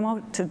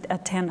Nanaimo to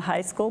attend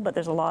high school, but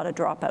there's a lot of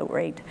dropout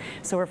rate.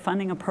 So we're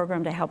funding a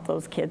program to help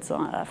those kids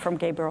from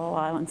Gabriel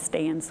Island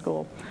stay in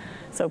school.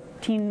 So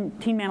teen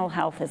mental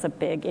health is a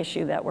big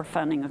issue that we're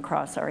funding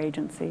across our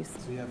agencies.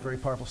 So yeah, very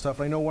powerful stuff.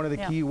 And I know one of the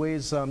key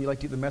ways you like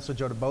to get the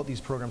message out about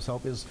these programs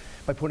help is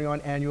by putting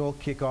on annual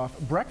kickoff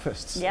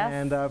breakfasts. Yes.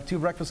 And 2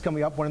 breakfasts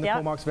coming up, one in the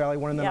Comox Valley,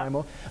 one in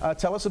Nanaimo.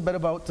 Tell us a bit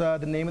about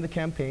the name of the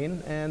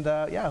campaign and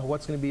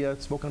what's going to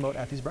be spoken about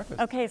at these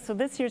breakfasts. Okay, so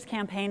this year's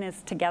campaign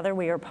is Together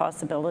We Are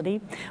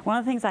Possibility. One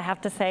of the things I have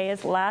to say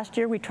is last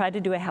year we tried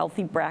to do a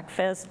healthy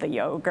breakfast, the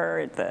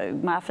yogurt, the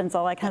muffins,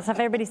 all that kind of stuff.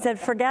 Everybody said,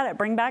 forget it,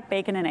 bring back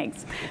bacon and eggs.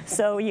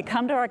 So you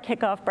come to our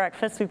kickoff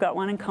breakfast. We've got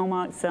one in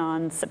Comox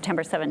on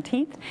September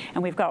 17th,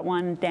 and we've got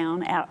one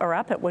down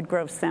up at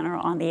Woodgrove Center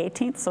on the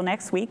 18th. So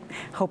next week,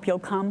 hope you'll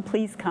come.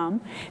 Please come.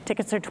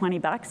 Tickets are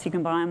 $20. You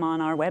can buy them on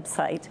our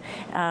website.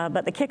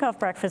 But the kickoff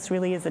breakfast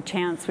really is a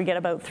chance. We get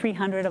about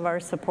 300 of our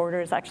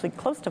supporters, actually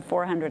close to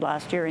 400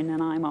 last year in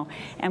Nanaimo,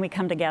 and we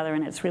come together,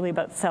 and it's really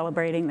about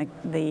celebrating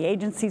the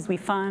agencies we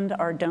fund,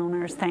 our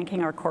donors,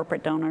 thanking our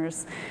corporate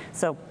donors.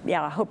 So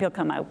yeah, I hope you'll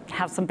come out,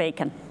 have some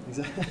bacon.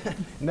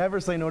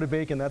 Never say no to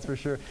bacon, that's for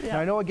sure. Yeah. Now,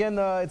 I know, again,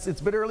 it's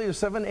a bit earlier,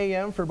 7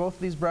 a.m. for both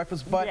of these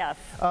breakfasts, but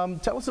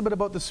tell us a bit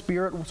about the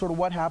spirit, sort of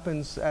what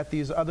happens at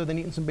these, other than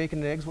eating some bacon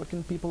and eggs. What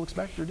can people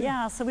expect or do?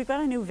 Yeah, so we've got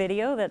a new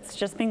video that's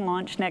just being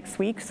launched next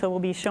week, so we'll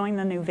be showing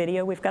the new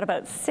video. We've got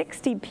about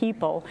 60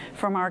 people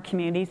from our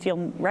communities.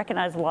 You'll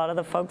recognize a lot of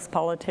the folks,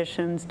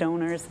 politicians,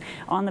 donors,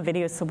 on the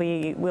video, so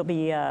we'll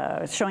be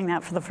showing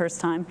that for the first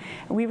time.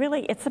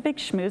 It's a big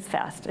schmooze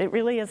fest. It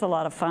really is a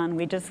lot of fun.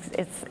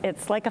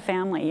 It's like a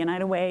family.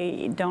 United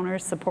Way donors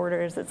donors,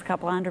 supporters. It's a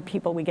couple hundred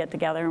people we get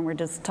together, and we're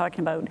just talking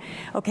about,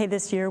 okay,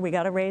 this year we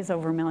got to raise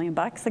over $1 million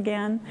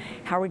again.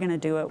 How are we going to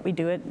do it? We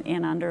do it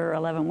in under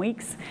 11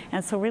 weeks.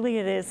 And so really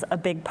it is a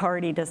big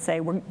party to say,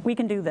 we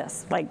can do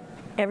this. Like,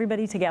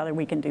 everybody together,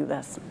 we can do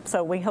this.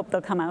 So we hope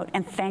they'll come out,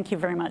 and thank you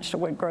very much to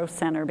Woodgrove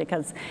Center,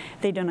 because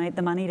they donate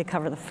the money to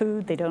cover the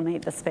food, they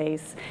donate the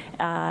space,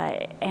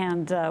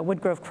 and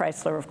Woodgrove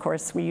Chrysler, of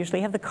course, we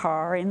usually have the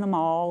car in the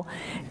mall.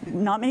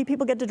 Not many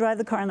people get to drive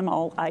the car in the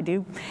mall. I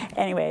do.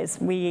 Anyways,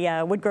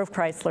 Woodgrove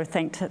Chrysler,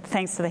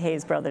 thanks to the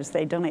Hayes brothers,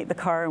 they donate the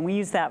car, and we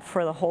use that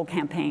for the whole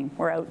campaign.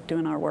 We're out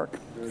doing our work.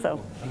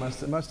 So I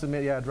must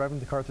admit, yeah, driving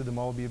the car through the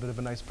mall would be a bit of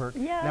a nice perk.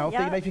 Yeah, now,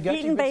 if you get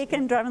eating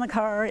bacon, driving the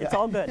car, it's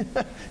all good.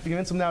 If you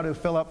convince them now to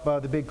fill up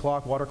the big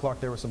water clock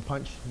there with some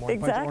punch, more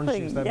punch orange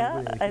juice, that'd be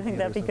really I think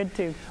that'd be good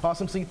too.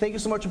 Awesome. So thank you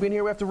so much for being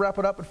here. We have to wrap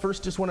it up, but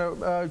first, just want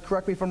to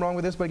correct me if I'm wrong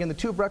with this, but again, the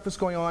two breakfasts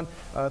going on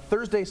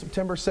Thursday,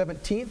 September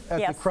 17th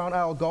at the Crown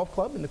Isle Golf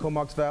Club in the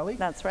Comox Valley.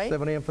 That's right.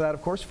 7 a.m. for that,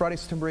 of course. Friday,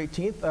 September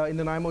 18th in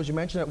Nanaimo, as you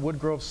mentioned, at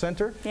Woodgrove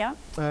Center. Yeah.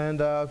 And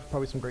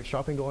probably some great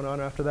shopping going on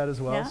after that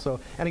as well. Yeah. So,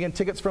 and again,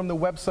 tickets from the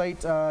website.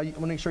 I want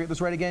to make sure I get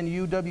this right again,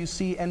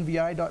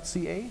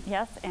 uwcnvi.ca.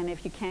 Yes, and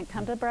if you can't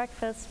come to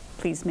breakfast,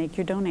 please make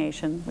your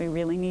donation. We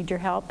really need your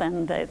help,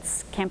 and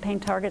it's campaign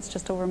target's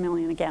just over $1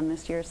 million again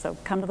this year, so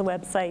come to the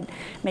website,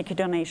 make your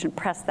donation,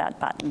 press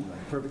that button.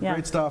 Perfect. Yeah.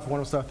 Great stuff.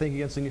 Wonderful stuff. Thank you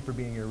again, Cindy, for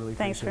being here. Really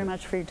Thanks very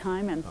much for your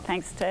time, and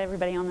thanks to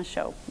everybody on the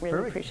show.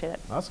 Really appreciate it.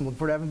 Awesome. Looking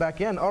forward to having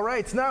back in. All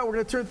right, now we're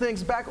going to turn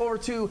things back over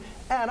to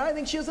Anna. I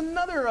think she has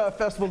another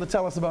festival to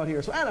tell us about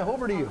here. So, Anna,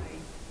 over to you.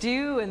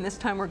 And this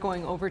time we're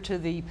going over to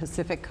the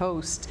Pacific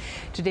Coast.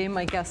 Today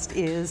my guest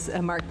is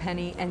Mark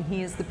Penny, and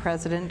he is the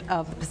president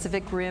of the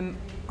Pacific Rim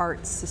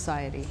Arts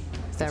Society.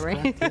 Is that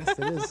right? Yes,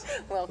 it is.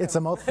 Welcome. It's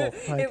a mouthful.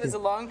 It was a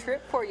long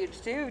trip for you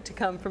to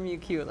come from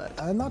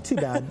Ucluelet. Not too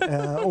bad.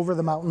 Over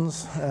the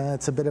mountains,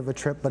 it's a bit of a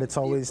trip, but it's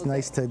always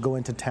nice to go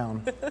into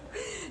town.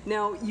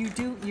 Now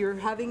you're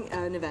having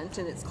an event,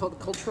 and it's called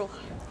the Cultural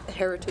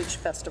Heritage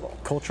Festival.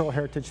 Cultural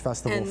Heritage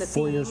Festival, and the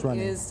 4 years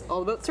running. Is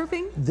all about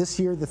surfing. This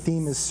year the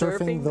theme is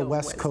surfing the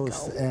West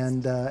Coast.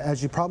 And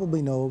as you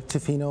probably know,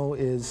 Tofino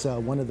is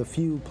one of the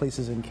few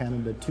places in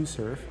Canada to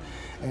surf.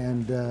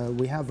 And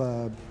we have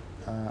a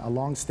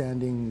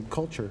long-standing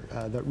culture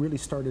that really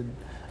started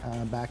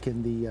back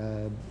in the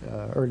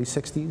early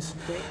 60s.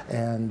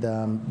 And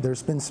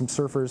there's been some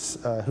surfers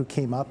who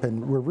came up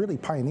and were really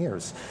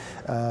pioneers.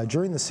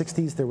 During the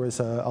 60s, there was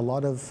a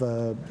lot of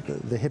the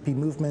hippie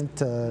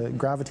movement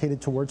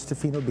gravitated towards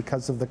Tofino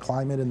because of the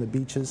climate and the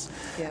beaches.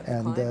 Yep,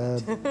 and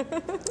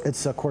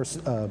it's, of course,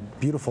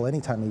 beautiful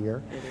any time of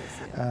year.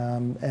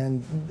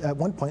 And at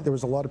one point, there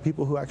was a lot of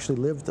people who actually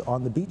lived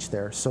on the beach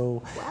there.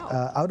 So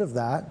out of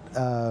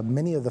that,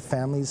 many of the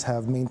families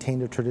have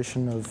maintained a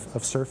tradition of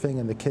surfing,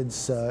 and the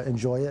kids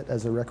enjoy it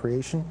as a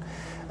recreation.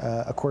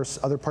 Of course,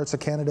 other parts of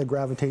Canada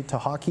gravitate to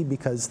hockey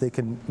because they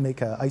can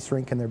make an ice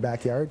rink in their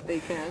backyard. They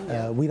can,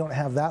 yeah. We don't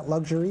have that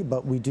luxury,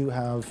 but we do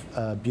have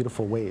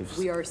beautiful waves.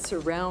 We are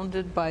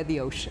surrounded by the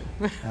ocean.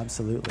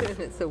 Absolutely.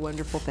 It's a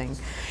wonderful thing.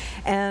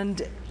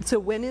 And so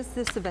when is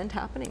this event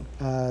happening?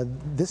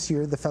 This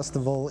year, the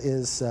festival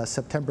is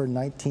September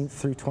 19th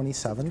through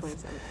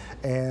 27th.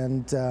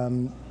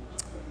 And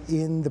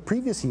in the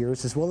previous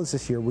years, as well as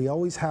this year, we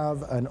always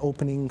have an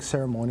opening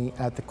ceremony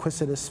at the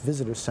Quisitus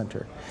Visitor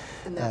Center.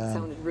 And that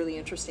sounded really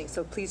interesting,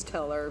 so please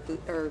tell our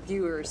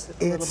viewers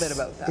a little bit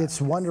about that. It's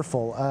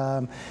wonderful.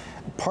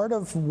 Part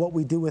of what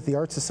we do with the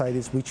Art Society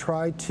is we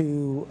try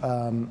to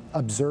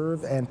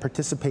observe and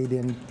participate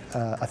in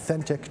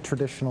authentic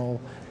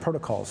traditional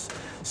protocols.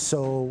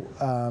 So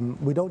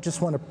we don't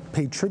just want to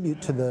pay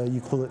tribute to the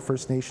Ucluelet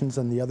First Nations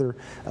and the other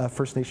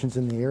First Nations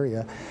in the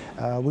area.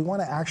 We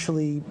want to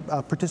actually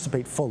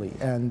participate fully.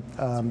 And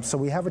so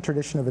we have a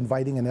tradition of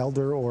inviting an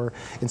elder, or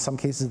in some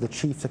cases the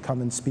chief, to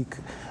come and speak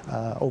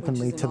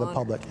openly to the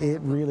public. It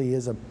really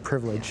is a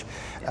privilege.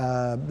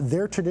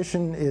 Their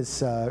tradition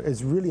is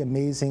really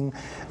amazing.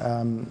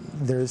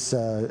 There's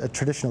a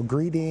traditional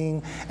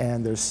greeting,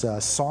 and there's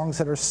songs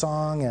that are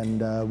sung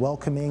and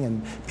welcoming,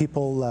 and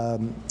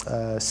people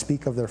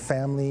speak of their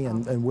family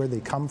and where they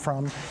come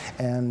from.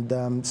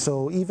 And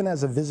so even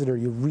as a visitor,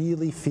 you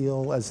really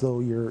feel as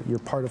though you're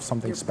part of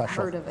something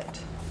special. You're part of it.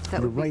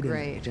 That would be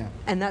great. Yeah.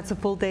 And that's a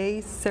full day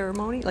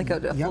ceremony, like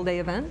a full day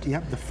event?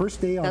 Yep, the first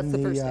day on the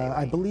first day, right?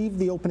 I believe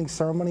the opening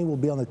ceremony will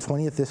be on the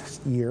 20th this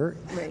year.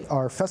 Right.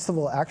 Our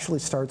festival actually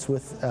starts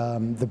with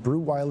the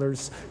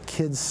Brewweiler's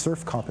Kids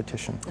Surf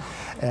Competition.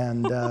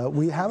 And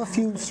we have a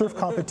few surf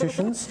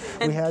competitions.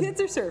 And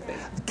kids are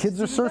surfing. Kids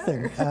are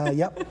surfing,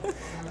 yep.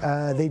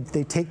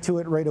 They take to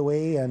it right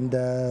away, and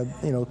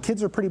you know,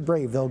 kids are pretty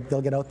brave. They'll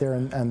get out there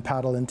and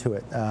paddle into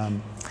it.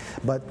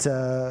 But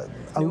a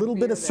little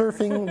bit of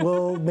surfing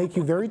will make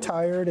you very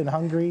tired and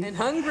hungry.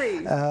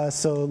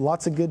 So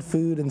lots of good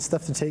food and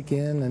stuff to take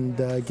in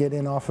and get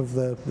in off of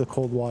the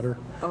cold water.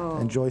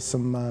 Enjoy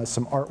some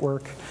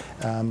artwork.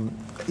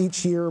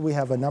 Each year we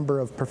have a number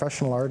of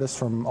professional artists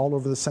from all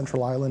over the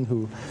Central Island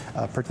who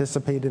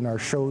participate in our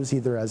shows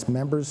either as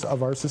members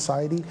of our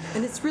society.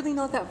 And it's really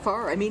not that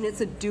far. I mean,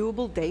 it's a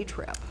doable day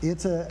trip.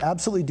 It's an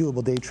absolutely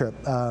doable day trip.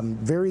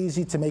 Very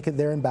easy to make it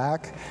there and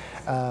back.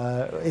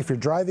 If you're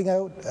driving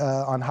out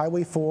on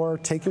Highway 4,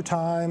 take your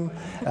time.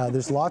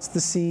 There's lots to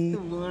see.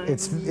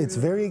 It's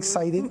very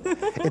exciting.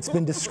 It's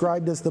been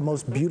described as the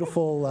most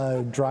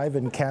beautiful drive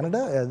in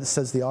Canada,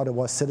 says the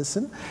Ottawa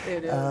Citizen.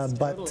 It is,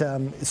 but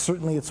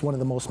certainly it's one of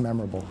the most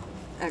memorable.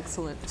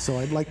 Excellent. So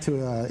I'd like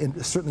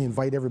to certainly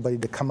invite everybody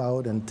to come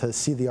out and to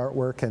see the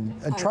artwork and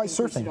try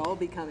surfing. We should all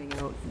be coming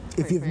out.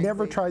 If you've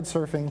never tried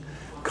surfing,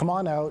 come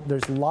on out.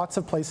 There's lots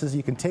of places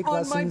you can take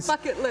lessons. On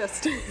my bucket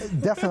list.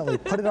 Definitely.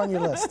 Put it on your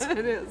list.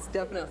 It is,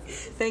 definitely.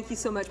 Thank you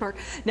so much, Mark.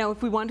 Now,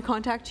 if we want to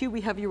contact you,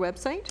 we have your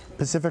website.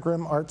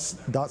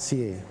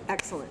 PacificRimArts.ca.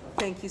 Excellent.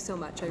 Thank you so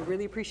much. I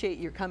really appreciate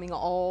your coming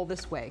all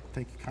this way.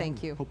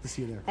 Thank you. Hope to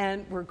see you there.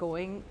 And we're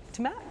going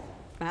to Matt.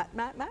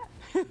 Matt.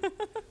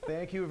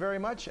 Thank you very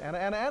much,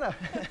 Anna.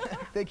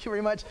 Thank you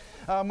very much.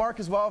 Mark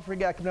as well for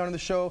coming down on the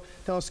show,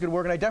 telling us good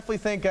work. And I definitely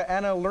think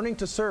Anna learning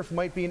to surf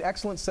might be an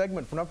excellent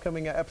segment for an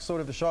upcoming episode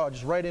of the show.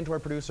 Just write into our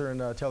producer and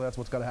tell her that's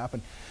what's got to happen.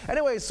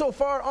 Anyways, so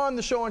far on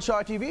the show on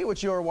Shaw TV,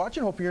 which you're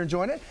watching, hope you're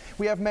enjoying it,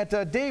 we have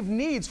met Dave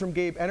Needs from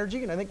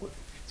GabEnergy. And I think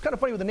it's kind of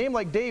funny with a name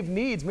like Dave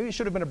Needs, maybe it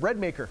should have been a bread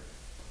maker.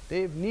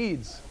 Dave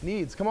Needs.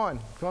 Come on.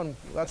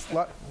 That's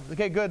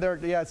okay. Good. There.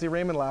 Yeah. See,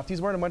 Raymond laughed. He's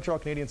wearing a Montreal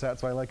Canadiens hat,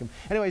 so I like him.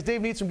 Anyways,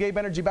 Dave Needs from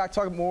GabEnergy back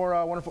talking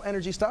more wonderful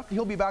energy stuff.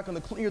 He'll be back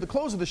on near the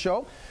close of the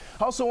show.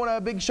 Also, want a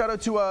big shout out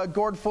to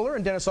Gord Fuller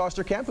and Dennis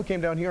Ostercamp, who came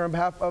down here on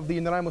behalf of the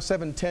Nanaimo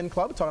 710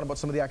 Club, talking about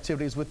some of the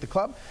activities with the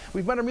club.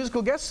 We've met our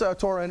musical guests,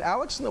 Tora and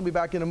Alex, and they'll be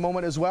back in a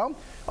moment as well.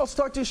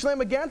 Also talked to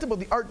Shleim Magant about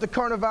the Arte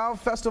Carnavalle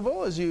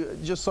Festival, as you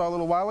just saw a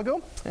little while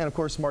ago. And of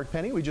course, Mark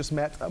Penny, we just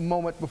met a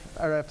moment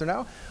after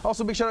now.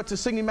 Also, big shout out to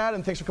Signe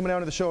Madden. Thanks for coming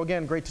down to the show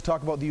again. Great to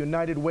talk about the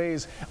United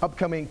Way's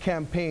upcoming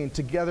campaign.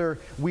 Together,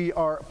 we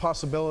are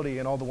possibility,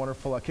 and all the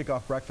wonderful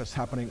kickoff breakfast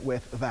happening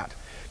with that.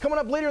 Coming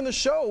up later in the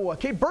show,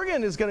 Kate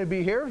Bergen is going to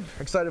be here.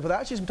 Excited for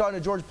that. She's been talking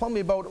to George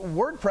Plumley about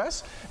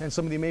WordPress and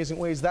some of the amazing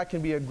ways that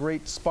can be a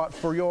great spot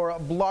for your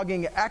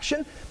blogging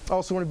action.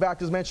 Also, we're back,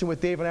 as mentioned,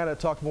 with Dave and Anna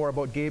to talk more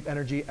about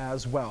GabEnergy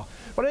as well.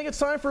 But I think it's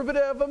time for a bit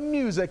of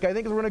music. I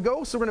think we're going to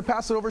go, so we're going to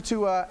pass it over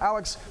to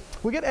Alex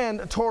Wickett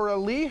and Tora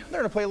Leigh. They're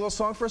going to play a little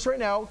song for us right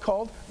now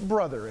called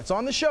Brother. It's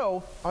on the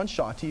show on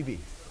Shaw TV.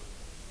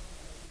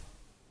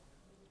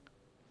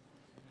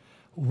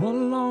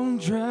 One long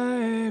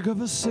drag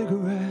of a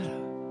cigarette,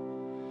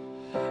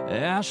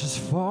 ashes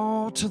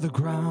fall to the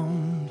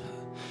ground.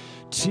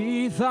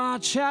 Teeth are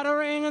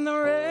chattering and the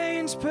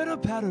rain's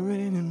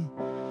pitter-pattering, and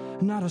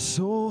not a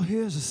soul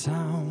hears a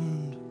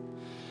sound.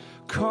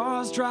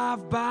 Cars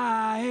drive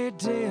by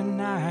day and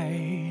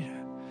night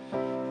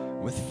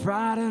with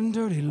fright and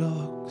dirty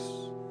looks.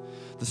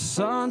 The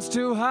sun's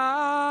too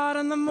hot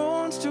and the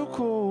moon's too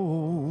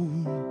cold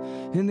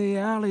in the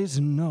alleys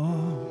and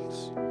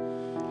nooks.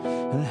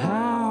 And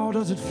how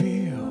does it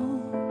feel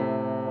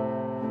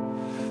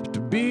to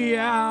be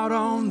out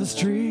on the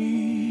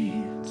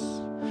streets?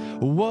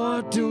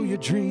 What do you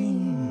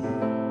dream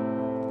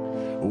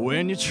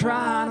when you're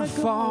trying to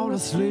fall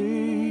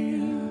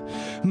asleep?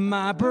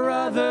 My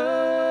brother,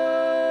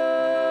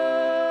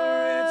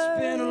 it's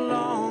been a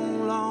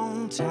long,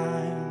 long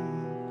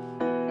time,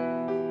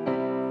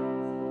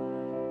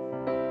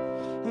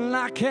 and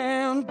I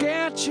can't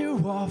get you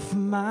off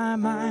my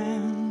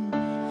mind.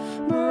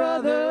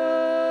 Brother,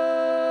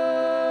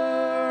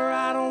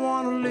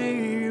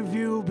 leave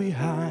you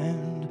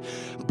behind,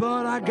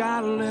 but I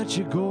gotta let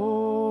you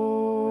go.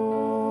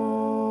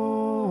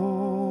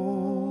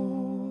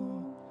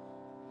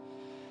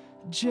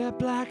 Jet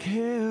black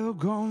hair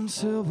gone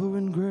silver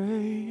and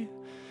gray,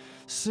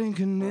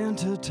 sinking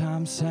into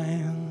time's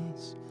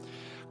sands,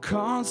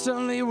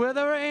 constantly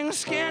withering,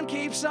 skin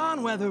keeps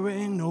on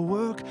weathering, no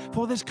work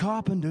for this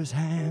carpenter's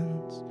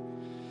hands.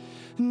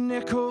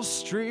 Nickel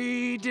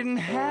Street didn't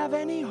have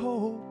any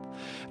hope,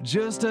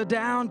 just a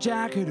down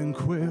jacket and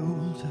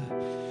quilt.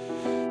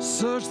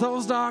 Search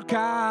those dark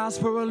eyes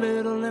for a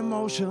little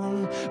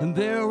emotion, and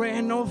there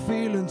ain't no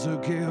feelings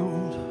of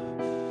guilt.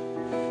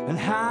 And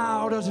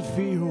how does it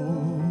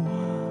feel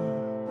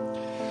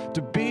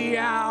to be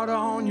out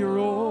on your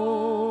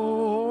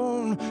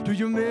own? Do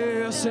you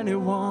miss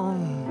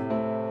anyone?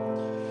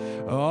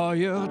 Are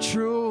you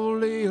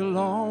truly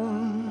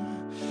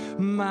alone?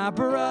 My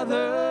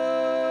brother,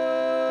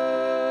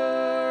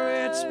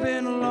 it's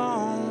been a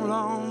long,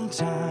 long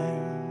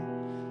time,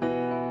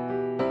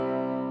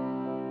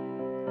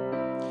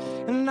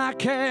 and I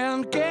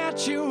can't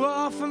get you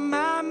off of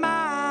my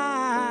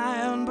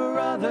mind,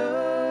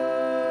 brother.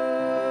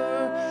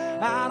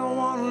 I don't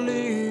want to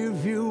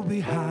leave you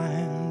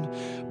behind,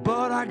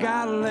 but I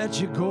gotta let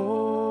you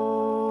go.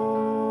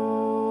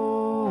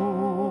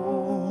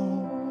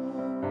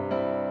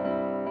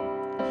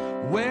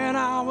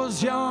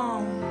 was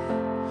young,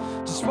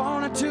 just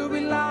wanted to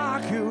be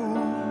like you.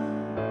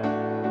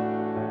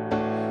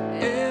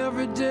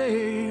 Every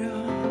day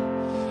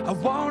I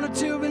wanted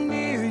to be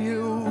near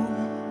you.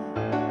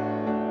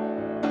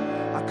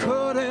 I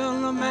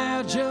couldn't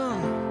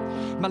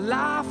imagine my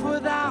life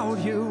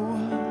without you.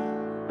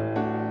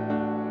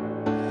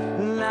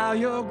 Now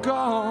you're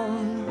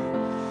gone,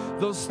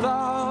 those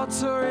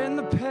thoughts are in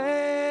the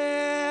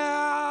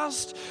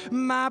past.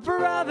 My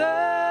brother,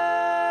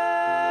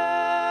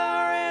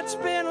 it's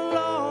been a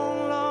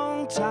long,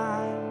 long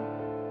time.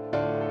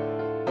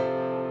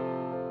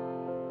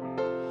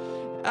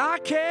 I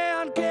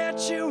can't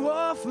get you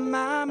off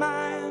my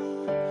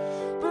mind,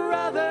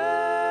 brother.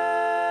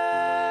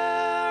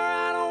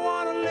 I don't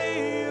want to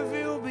leave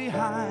you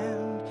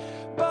behind,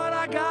 but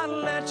I gotta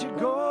let you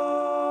go.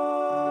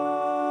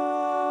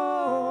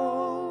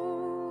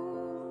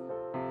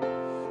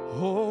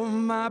 Oh,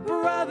 my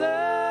brother,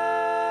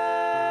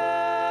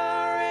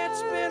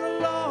 it's been a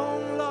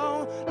long,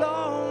 long,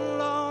 long,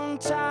 long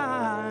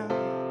time.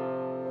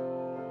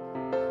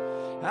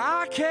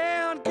 I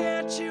can't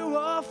get you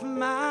off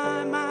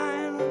my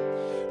mind,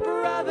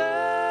 brother.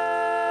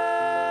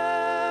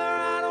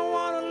 I don't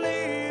want to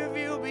leave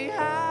you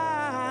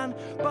behind,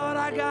 but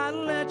I gotta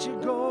let you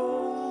go.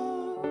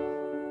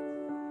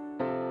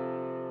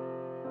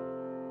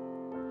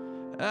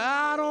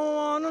 I don't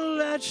want to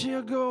let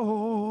you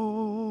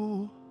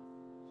go.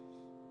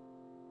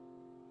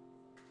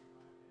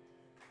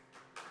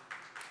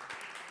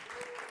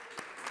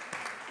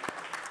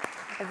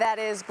 That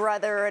is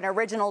Brother, an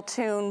original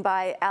tune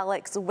by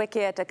Alex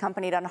Wickett,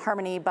 accompanied on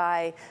harmony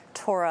by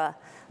Tora,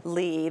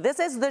 Leigh. This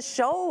is The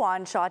Show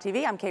on Shaw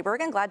TV. I'm Kay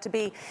Bergen, glad to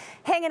be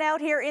hanging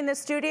out here in the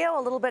studio,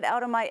 a little bit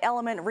out of my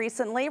element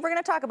recently. We're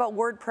going to talk about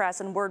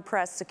WordPress and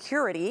WordPress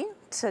security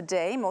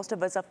today. Most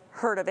of us have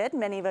heard of it.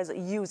 Many of us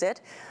use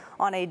it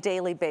on a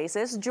daily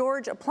basis.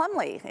 George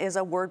Plumley is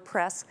a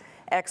WordPress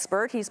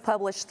expert. He's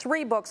published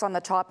 3 books on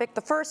the topic.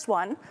 The first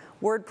one,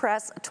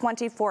 WordPress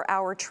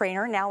 24-Hour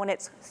Trainer, now in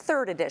its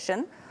 3rd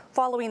edition.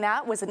 Following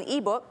that was an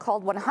ebook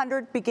called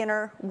 100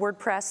 Beginner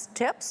WordPress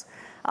Tips.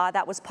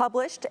 That was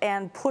published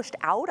and pushed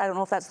out, I don't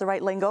know if that's the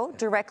right lingo,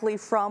 directly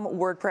from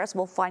WordPress.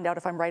 We'll find out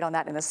if I'm right on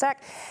that in a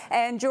sec.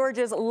 And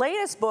George's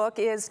latest book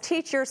is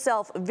Teach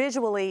Yourself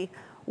Visually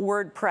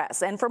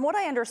WordPress. And from what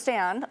I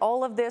understand,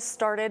 all of this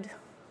started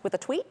with a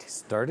tweet?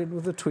 Started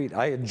with a tweet.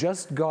 I had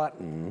just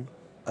gotten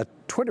a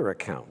Twitter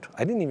account.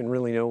 I didn't even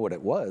really know what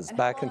it was. And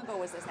back how long ago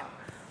was this now?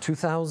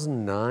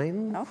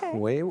 2009, okay.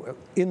 Way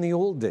in the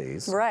old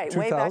days. Right,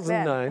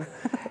 2009. way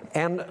back then.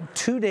 And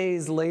 2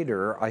 days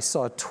later, I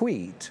saw a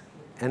tweet,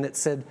 and it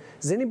said,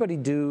 does anybody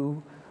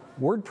do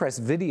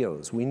WordPress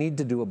videos? We need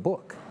to do a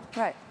book.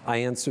 Right. I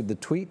answered the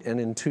tweet,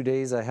 and in 2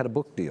 days, I had a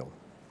book deal.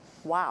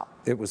 Wow.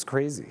 It was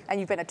crazy. And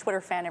you've been a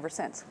Twitter fan ever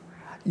since?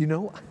 You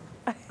know,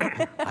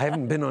 I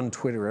haven't been on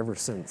Twitter ever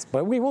since,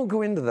 but we won't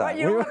go into that. Well,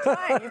 you don't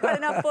have time. You've got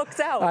enough books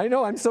out. I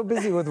know. I'm so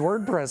busy with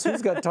WordPress.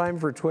 Who's got time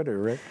for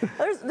Twitter, right?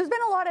 There's been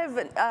a lot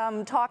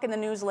of talk in the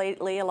news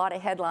lately, a lot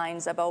of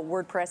headlines about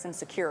WordPress and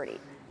security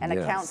and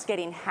Yes. accounts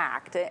getting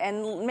hacked.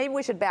 And maybe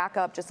we should back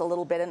up just a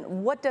little bit.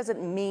 And what does it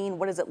mean?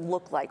 What does it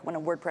look like when a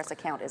WordPress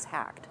account is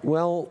hacked?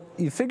 Well,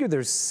 you figure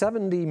there's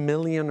 70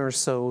 million or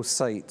so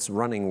sites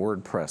running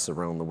WordPress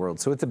around the world,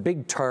 so it's a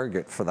big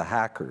target for the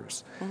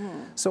hackers.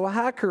 So a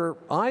hacker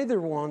either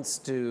wants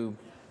to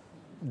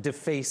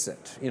deface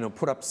it, you know,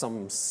 put up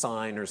some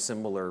sign or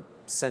symbol or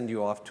send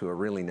you off to a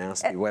really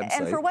nasty website.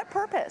 And for what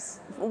purpose?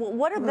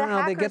 What are the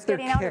hackers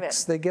getting out of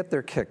it? They get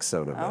their kicks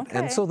out of it. Okay.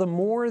 And so the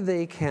more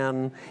they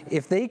can,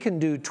 if they can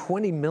do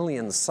 20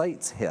 million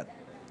sites hit,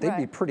 they'd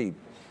be pretty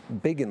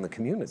big in the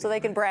community. So they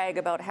can brag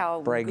about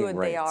how good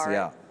they are.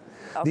 Yeah.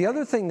 Okay. The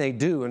other thing they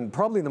do, and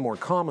probably the more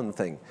common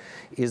thing,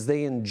 is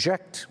they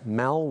inject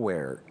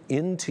malware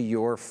into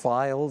your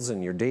files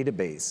and your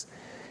database.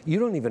 You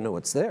don't even know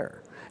it's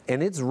there.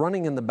 And it's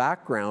running in the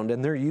background,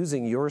 and they're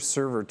using your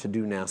server to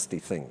do nasty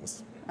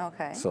things.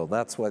 Okay. So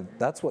that's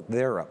what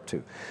they're up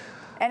to.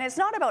 And it's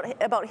not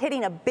about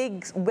hitting a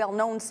big,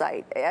 well-known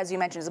site, as you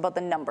mentioned. It's about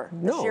the number,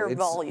 the sheer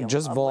volume.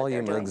 Just of volume.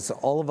 What they're doing. It's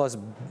all of us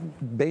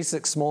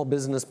basic small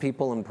business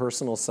people and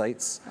personal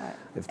sites. Right.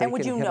 If they And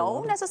would can you hit a know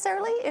lot of-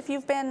 necessarily if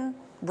you've been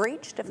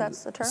breached, if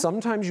that's the term?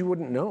 Sometimes you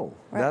wouldn't know.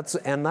 Right.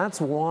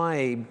 That's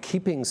why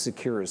keeping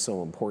secure is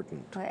so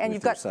important. Right. And with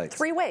you've your got sites.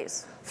 3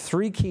 ways.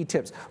 3 key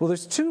tips. Well,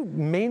 there's 2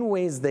 main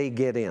ways they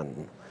get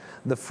in.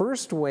 The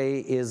first way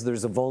is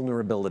there's a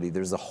vulnerability.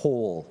 There's a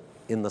hole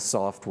in the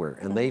software,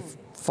 and they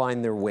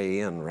find their way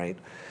in, right?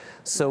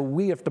 So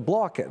we have to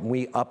block it, and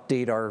we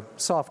update our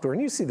software.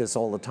 And you see this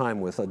all the time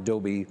with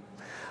Adobe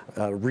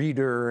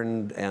Reader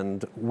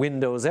and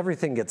Windows.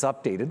 Everything gets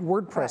updated.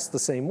 WordPress the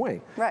same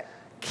way. Right.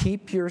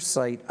 Keep your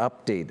site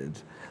updated.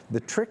 The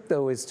trick,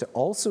 though, is to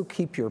also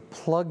keep your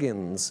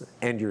plugins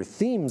and your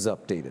themes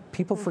updated.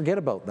 People forget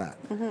about that.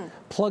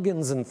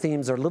 Plugins and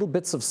themes are little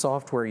bits of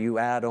software you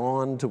add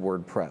on to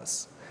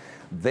WordPress.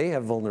 they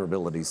have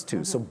vulnerabilities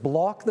too. So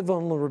block the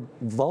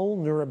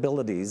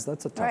vulnerabilities.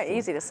 That's a tough Right, one.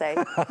 easy to say.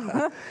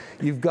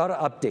 You've got to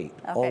update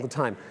all the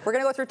time. We're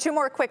going to go through 2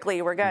 more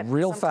quickly. We're good.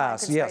 Real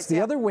fast, yes. The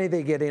other way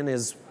they get in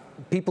is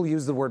people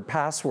use the word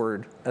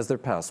password as their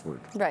password.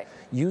 Right.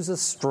 Use a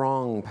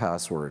strong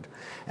password.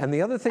 And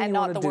the other thing you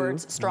want to do,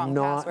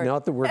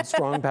 not the word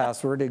strong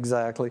password,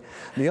 exactly.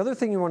 The other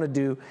thing you want to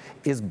do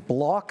is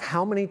block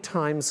how many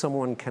times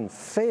someone can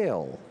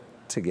fail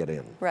to get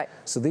in. Right.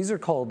 So these are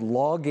called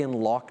login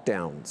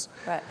lockdowns.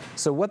 Right.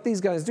 So what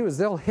these guys do is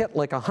they'll hit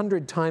like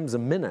 100 times a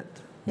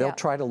minute. They'll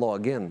try to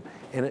log in,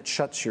 and it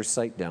shuts your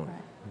site down.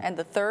 Right. And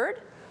the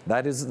third?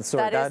 That is the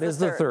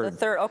third. The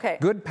third, okay.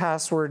 Good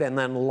password and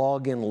then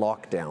login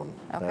lockdown.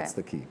 Okay. That's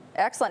the key.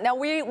 Excellent. Now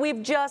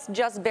we've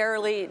just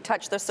barely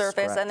touched the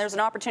surface, and there's an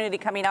opportunity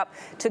coming up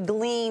to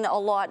glean a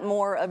lot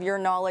more of your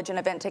knowledge. An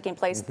event taking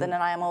place at the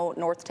Nanaimo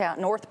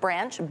North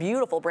Branch,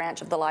 beautiful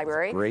branch of the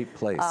library. Great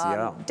place,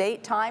 yeah.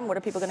 Date, time, what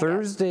are people going to get?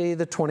 Thursday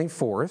the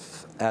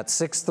 24th at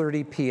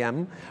 6:30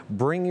 p.m.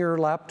 Bring your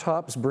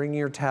laptops, bring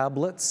your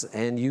tablets,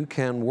 and you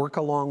can work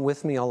along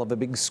with me. I'll have a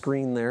big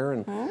screen there,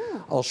 and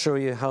I'll show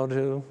you how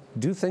to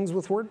do things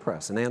with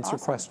WordPress and answer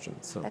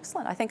questions. So.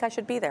 Excellent. I think I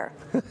should be there.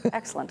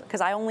 Excellent,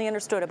 because I only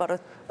understood about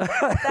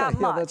that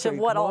much of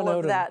what all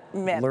of that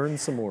meant. Learn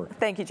some more.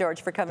 Thank you,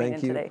 George, for coming in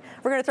today.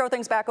 We're going to throw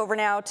things back over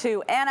now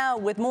to Anna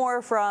with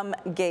more from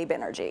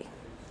GabEnergy.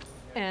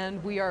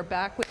 And we are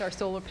back with our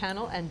solar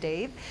panel and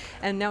Dave.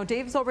 And now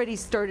Dave's already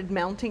started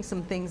mounting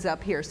some things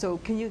up here. So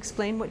can you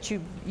explain what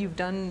you've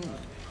done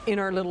in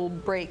our little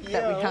break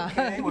that we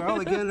had? Okay. Well,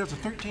 again, it's a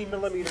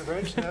 13mm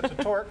wrench, and that's a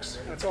Torx.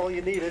 That's all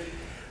you needed.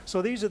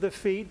 So these are the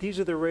feet, these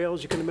are the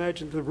rails. You can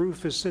imagine the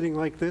roof is sitting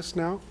like this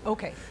now.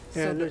 Okay.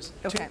 And there's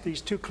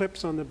these 2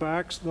 clips on the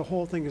back, so the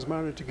whole thing is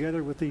mounted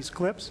together with these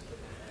clips.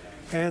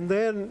 And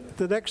then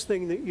the next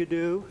thing that you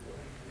do,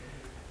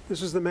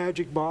 this is the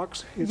magic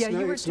box. It's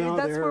that's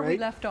there, where right? we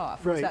left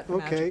off. Right, that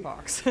magic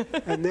box.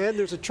 And then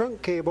there's a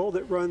trunk cable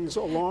that runs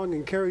along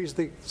and carries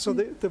so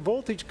the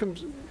voltage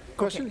comes,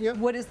 question? Okay. Yeah.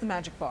 What is the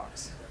magic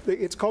box?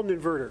 It's called an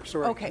inverter,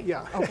 sorry. Okay.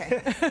 Yeah.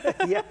 Okay.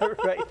 Yeah,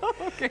 right.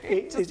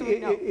 Okay.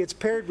 It's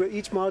paired with,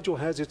 each module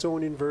has its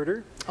own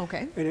inverter.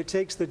 Okay. And it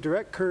takes the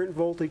direct current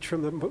voltage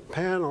from the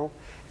panel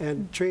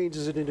and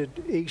changes it into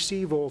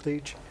AC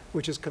voltage,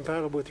 which is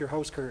compatible with your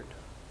house current.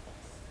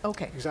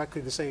 Okay.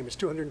 Exactly the same. It's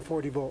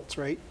 240 volts,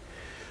 right?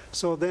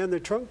 So then the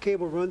trunk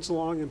cable runs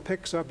along and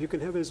picks up. You can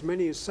have as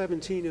many as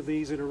 17 of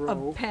these in a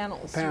row. Of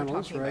panels.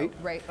 Panels, right?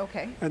 About. Right.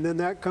 Okay. And then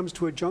that comes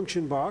to a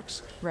junction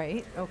box.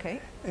 Right.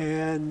 Okay.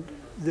 And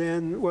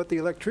then what the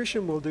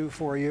electrician will do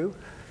for you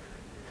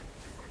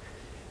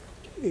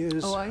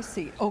is I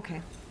see.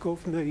 Okay. Go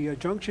from the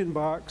junction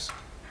box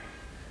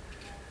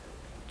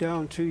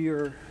down to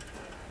your.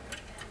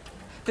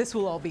 This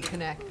will all be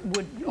connected.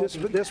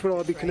 This would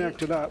all be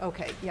connected up.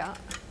 Okay. Yeah.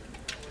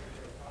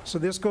 So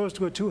this goes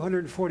to a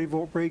 240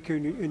 volt breaker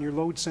in your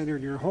load center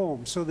in your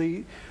home. So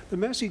the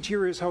message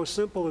here is how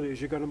simple it is.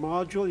 You've got a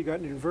module, you've got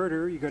an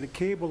inverter, you've got a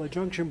cable, a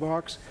junction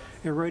box,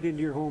 and right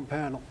into your home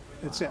panel.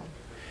 That's it.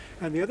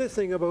 And the other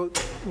thing about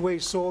the way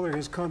solar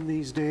has come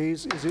these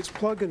days is it's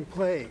plug and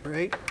play,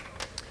 right?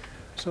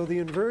 So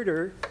the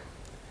inverter,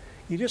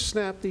 you just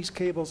snap these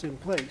cables in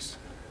place.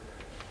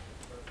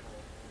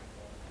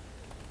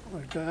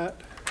 Like that.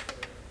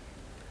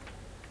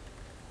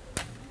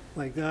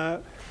 Like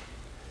that.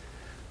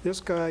 This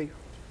guy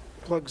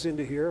plugs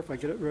into here, if I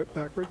get it right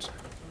backwards,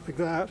 like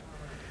that.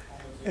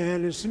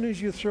 And as soon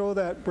as you throw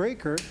that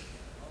breaker,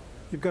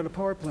 you've got a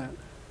power plant.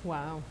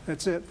 Wow.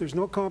 That's it. There's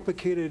no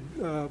complicated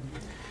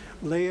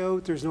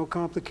layout. There's no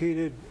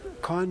complicated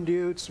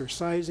conduits or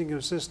sizing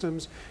of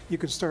systems. You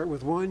can start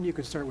with 1, you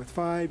can start with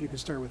 5, you can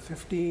start with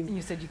 15. And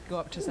you said you could go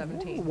up to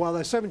 17. Well,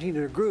 that's 17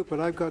 in a group, but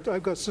I've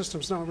got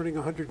systems now running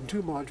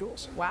 102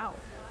 modules. Wow.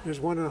 There's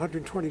one in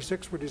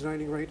 126 we're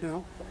designing right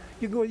now.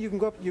 You can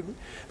go up.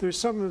 There's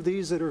some of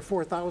these that are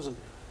 4,000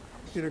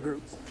 in a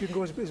group. You can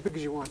go as big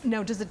as you want.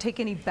 Now, does it take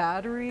any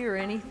battery or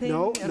anything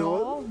at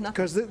all? No,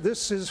 because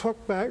this is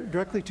hooked back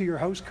directly to your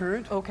house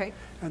current. Okay.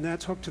 And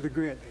that's hooked to the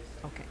grid.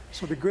 Okay.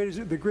 So the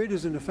grid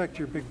is in effect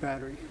your big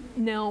battery.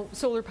 Now,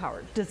 solar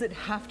power, does it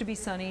have to be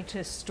sunny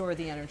to store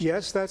the energy?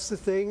 Yes, that's the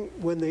thing.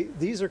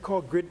 These are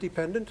called grid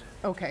dependent.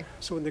 Okay.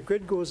 So when the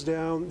grid goes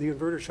down, the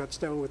inverter shuts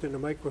down within a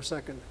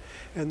microsecond.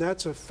 And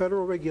that's a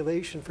federal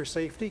regulation for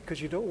safety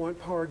because you don't want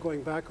power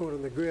going back out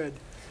on the grid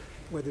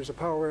where there's a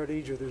power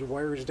outage or there's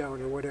wires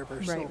down or whatever.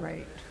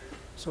 Right.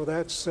 So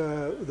that's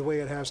the way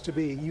it has to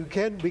be.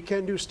 We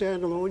can do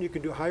standalone. You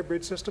can do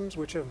hybrid systems,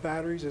 which have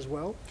batteries as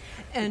well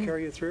to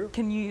carry you through.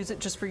 Can you use it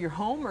just for your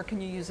home, or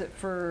can you use it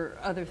for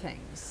other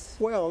things?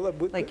 Well,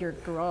 like your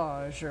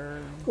garage,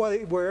 or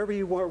wherever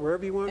you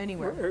want.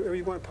 Anywhere. Wherever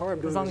you want power.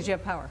 As long as you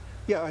have power.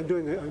 Yeah, I'm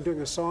doing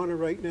a sauna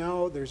right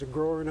now. There's a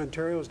grower in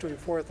Ontario who's doing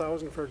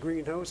 4,000 for a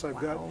greenhouse. I've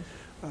got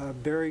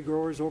berry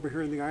growers over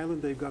here in the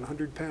island. They've got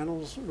 100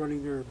 panels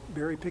running their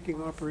berry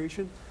picking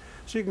operation.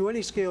 So you can go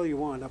any scale you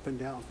want, up and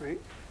down, right?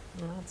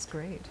 Well, that's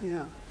great.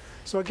 Yeah.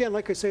 So again,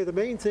 like I say, the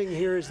main thing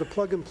here is the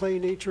plug-and-play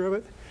nature of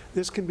it.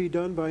 This can be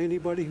done by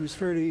anybody who's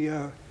fairly,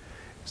 is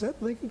that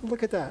blinking?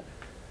 Look at that.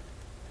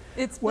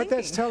 It's what blinking.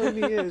 That's telling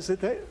me is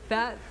that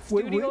that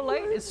studio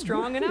light is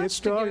strong enough it's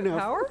strong to give enough.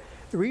 power?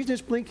 The reason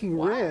it's blinking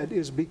red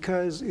is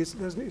because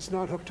it's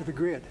not hooked to the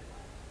grid.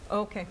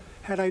 Okay.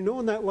 Had I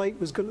known that light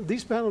was going to,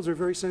 these panels are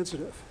very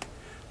sensitive.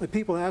 Like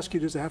people ask you,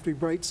 does it have to be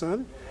bright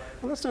sun?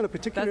 Well, that's not a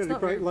particularly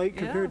bright light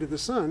compared to the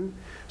sun.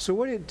 So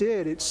what it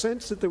did, it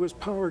sensed that there was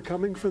power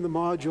coming from the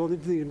module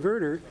into the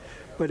inverter,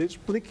 but it's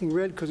blinking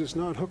red because it's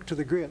not hooked to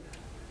the grid.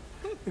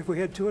 If we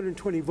had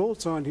 220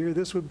 volts on here,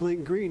 this would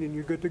blink green and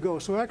you're good to go.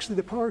 So actually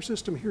the power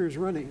system here is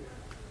running.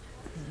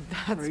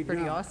 That's right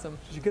pretty now. awesome.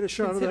 Did you get a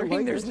shot of that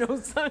light? There's no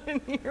sun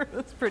in here.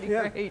 That's pretty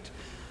great.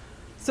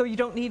 So you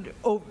don't need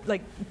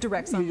like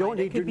direct sunlight. You don't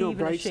need it could be no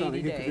even bright a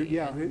shady sun.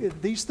 day.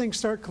 These things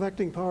start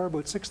collecting power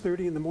about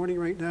 6:30 in the morning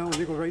right now, and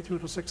they go right through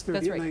till 6:30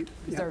 That's at right. night.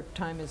 Because our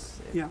time is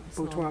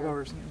about 12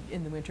 hours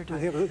in the winter time.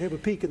 They have a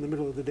peak in the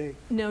middle of the day.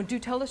 Now, do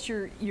tell us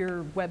your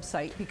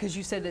website, because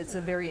you said it's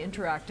a very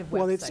interactive website.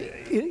 Well, it's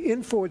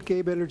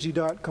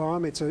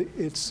info@GabEnergy.com.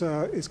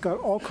 It's got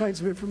all kinds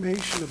of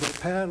information about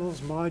panels,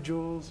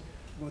 modules,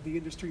 about the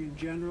industry in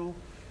general.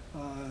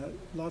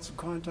 Lots of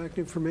contact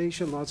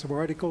information, lots of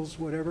articles,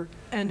 whatever.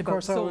 And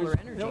about solar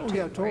energy. Oh,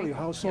 yeah, totally.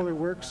 How solar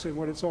works and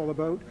what it's all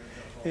about.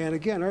 And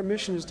again, our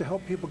mission is to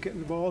help people get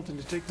involved and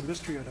to take the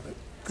mystery out of it.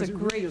 It's a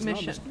great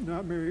mission.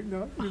 Not really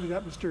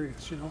that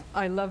mysterious, you know.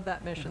 I love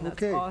that mission.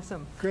 That's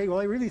awesome. Great. Well,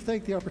 I really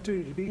thank the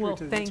opportunity to be here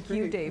today. Well, thank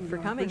you, Dave, for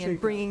coming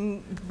and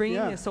bringing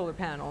a solar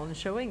panel and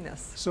showing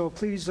this. So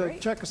please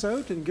check us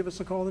out and give us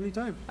a call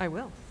anytime. I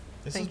will.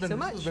 Thank you so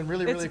much. This has been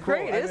really, really cool.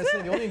 Great, isn't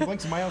it? The only thing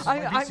blinks in my house is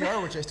my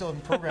VCR, which I still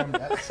haven't programmed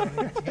yet. So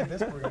to get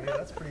this programmed,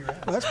 that's pretty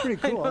rad. Well, that's pretty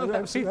cool.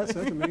 That's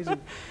amazing.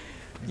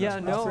 Yeah,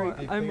 no,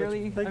 I'm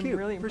really impressed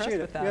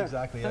with that. Yeah,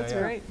 exactly. That's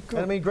great. Cool.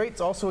 And I mean,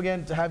 great also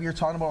again to have your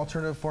talking about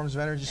alternative forms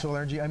of energy, solar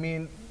energy. I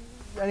mean,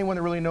 anyone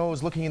that really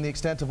knows, looking in the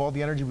extent of all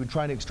the energy we're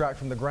trying to extract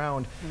from the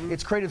ground,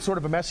 it's created sort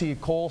of a messy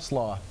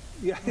coleslaw.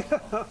 Yeah.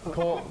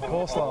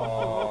 Coleslaw.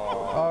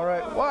 All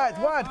right.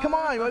 What? Come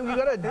on. You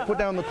got to put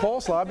down the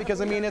coleslaw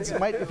because, I mean,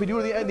 if we do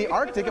it in the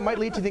Arctic, it might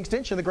lead to the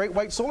extinction of the great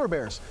white solar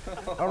bears.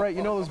 All right.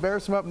 You know those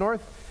bears from up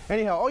north?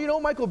 Anyhow, you know,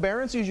 Michael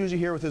Behrens, he's usually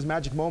here with his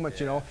magic moments,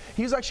 you know.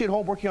 He's actually at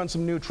home working on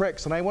some new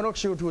tricks. And I went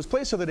actually to his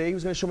place the other day. He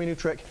was going to show me a new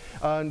trick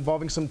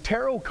involving some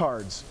tarot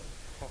cards.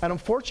 And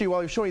unfortunately,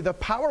 while he was showing me, the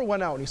power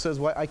went out. And he says,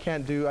 well, I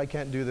can't do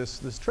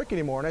this trick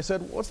anymore. And I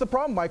said, what's the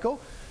problem, Michael?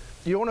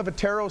 You don't have a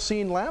tarot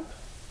scene lamp?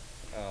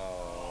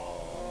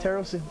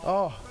 Tarot scene.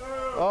 Oh,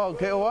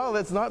 okay. Well,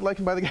 that's not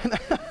likened by the guy.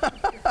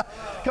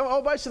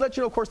 But I should let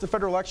you know, of course, the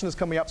federal election is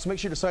coming up, so make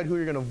sure you decide who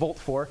you're going to vote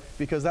for,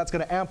 because that's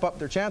going to amp up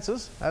their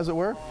chances, as it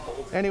were.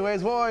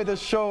 Anyways, boy, this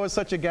show is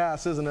such a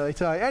gas, isn't it? I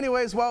tell you.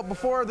 Anyways, well,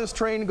 before this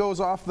train goes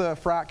off the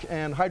frack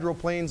and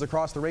hydroplanes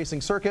across the racing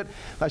circuit,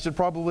 I should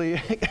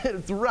probably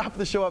wrap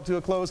the show up to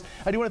a close.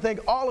 I do want to thank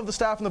all of the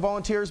staff and the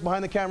volunteers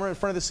behind the camera, in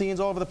front of the scenes,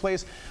 all over the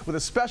place, with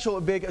a special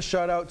big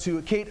shout out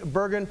to Kate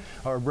Bergen,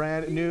 our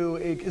brand new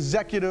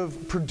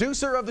executive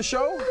producer of the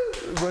show.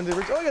 Look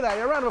at that.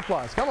 A round of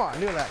applause. Come on,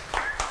 do that.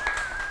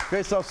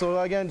 Great stuff. So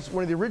again,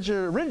 one of the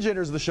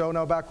originators of the show,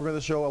 now back with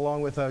the show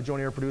along with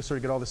Joni, our producer, to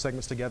get all the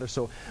segments together.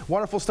 So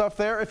wonderful stuff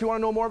there. If you want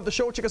to know more of the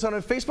show, check us out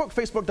on Facebook,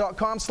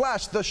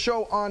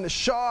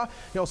 facebook.com/theshowonshaw. You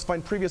can also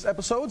find previous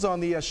episodes on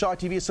the Shaw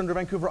TV Centre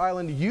Vancouver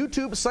Island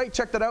YouTube site.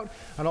 Check that out.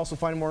 And also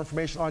find more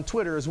information on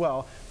Twitter as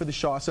well for the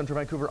Shaw Centre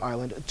Vancouver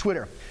Island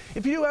Twitter.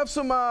 If you do have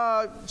some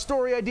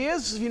story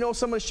ideas, if you know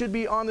someone should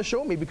be on the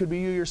show, maybe it could be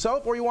you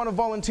yourself, or you want to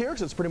volunteer,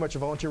 because it's pretty much a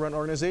volunteer-run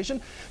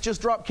organization,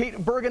 just drop Kate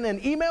Bergen an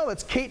email.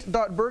 It's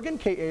kate.bergen,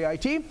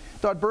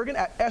 Kait.bergen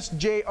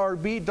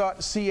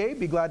 @sjrb.ca.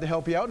 Be glad to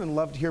help you out and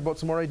love to hear about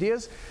some more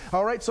ideas.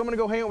 All right, so I'm going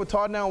to go hang out with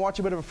Todd now and watch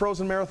a bit of a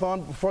Frozen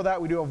marathon. Before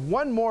that, we do have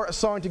one more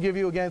song to give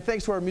you. Again,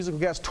 thanks to our musical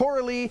guests,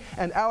 Tora, Leigh,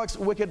 and Alex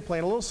Wickett,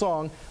 playing a little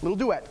song, a little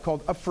duet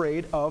called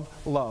Afraid of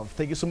Love.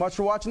 Thank you so much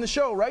for watching the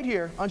show right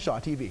here on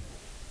Shaw TV.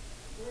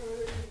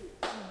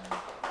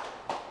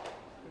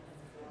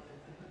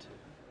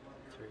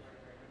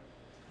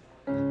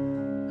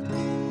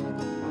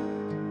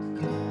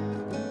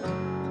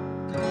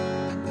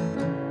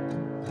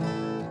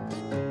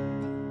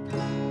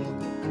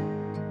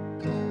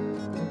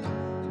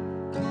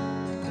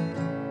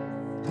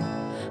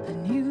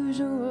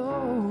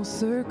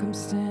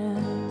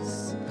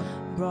 Circumstance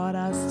brought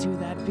us to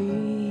that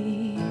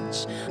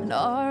beach. An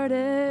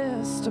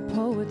artist, a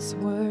poet's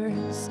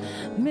words,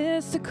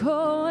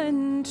 mystical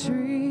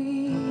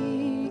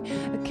intrigue,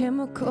 a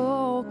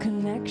chemical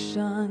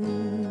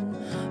connection.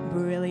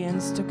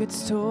 Brilliance took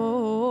its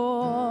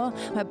toll.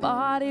 My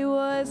body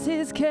was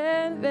his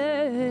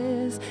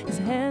canvas, his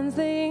hands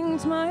they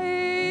inked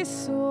my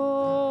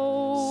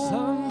soul.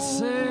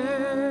 Sunset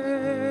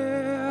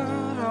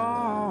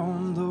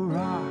on the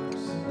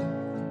rocks,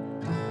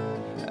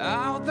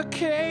 out the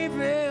cave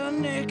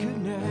in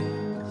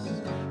nakedness,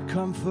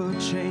 comfort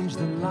changed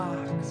the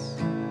locks.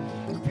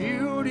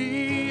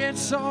 Beauty it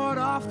soared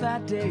off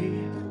that day,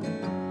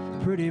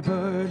 pretty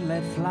bird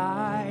let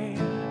fly.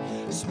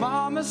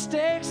 Small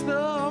mistakes,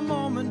 the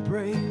moment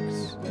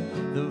breaks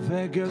the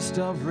vaguest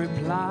of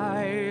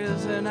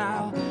replies, and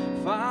I'll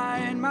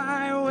find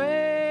my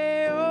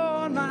way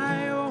on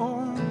my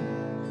own.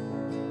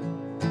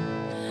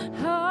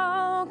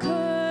 How could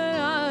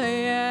I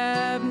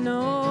have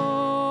known?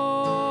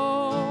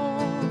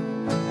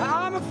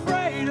 I'm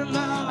afraid of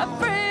love.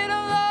 Afraid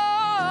of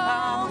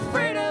love. I'm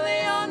afraid of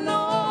the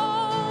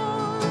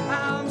unknown.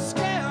 I'm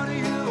scared of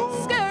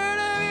you. Scared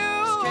of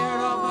you.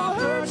 Scared of the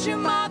hurt you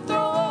might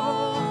throw.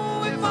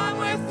 If I'm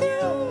with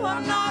you,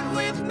 I'm not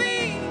with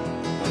me.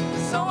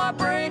 So I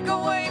break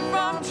away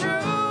from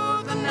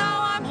truth, and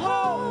now I'm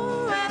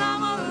home and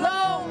I'm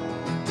alone.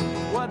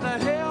 What the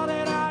hell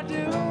did I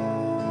do?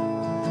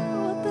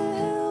 What the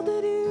hell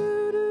did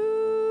you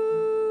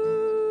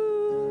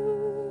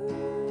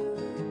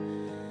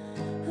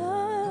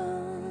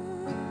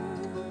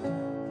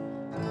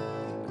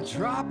do?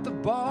 Dropped the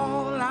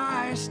ball,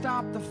 I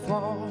stopped the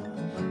fall.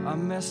 I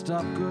messed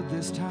up good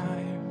this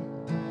time.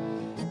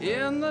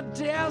 In the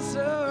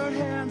desert,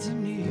 hands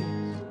and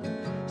knees,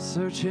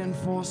 searching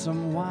for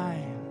some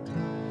wine.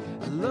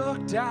 I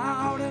looked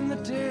out in the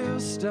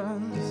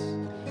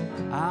distance,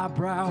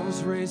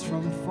 eyebrows raised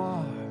from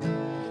far.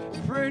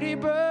 Pretty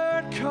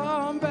bird,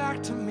 come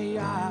back to me.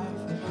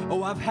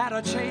 I've had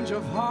a change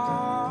of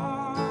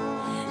heart.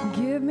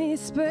 Give me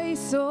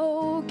space,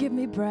 oh, give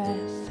me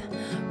breath.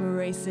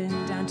 Racing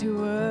down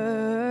to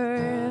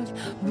earth,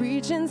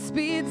 reaching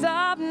speeds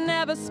I've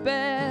never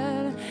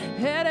sped,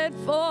 headed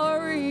for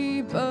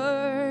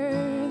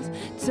rebirth.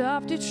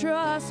 Tough to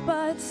trust,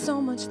 but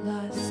so much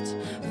lust.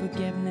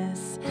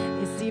 Forgiveness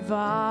is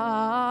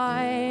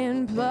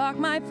divine. Pluck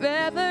my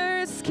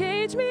feathers,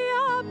 cage me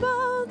up,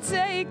 I'll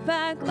take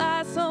that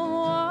glass of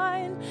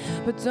wine.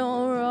 But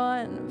don't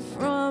run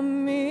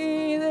from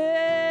me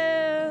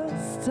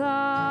this time.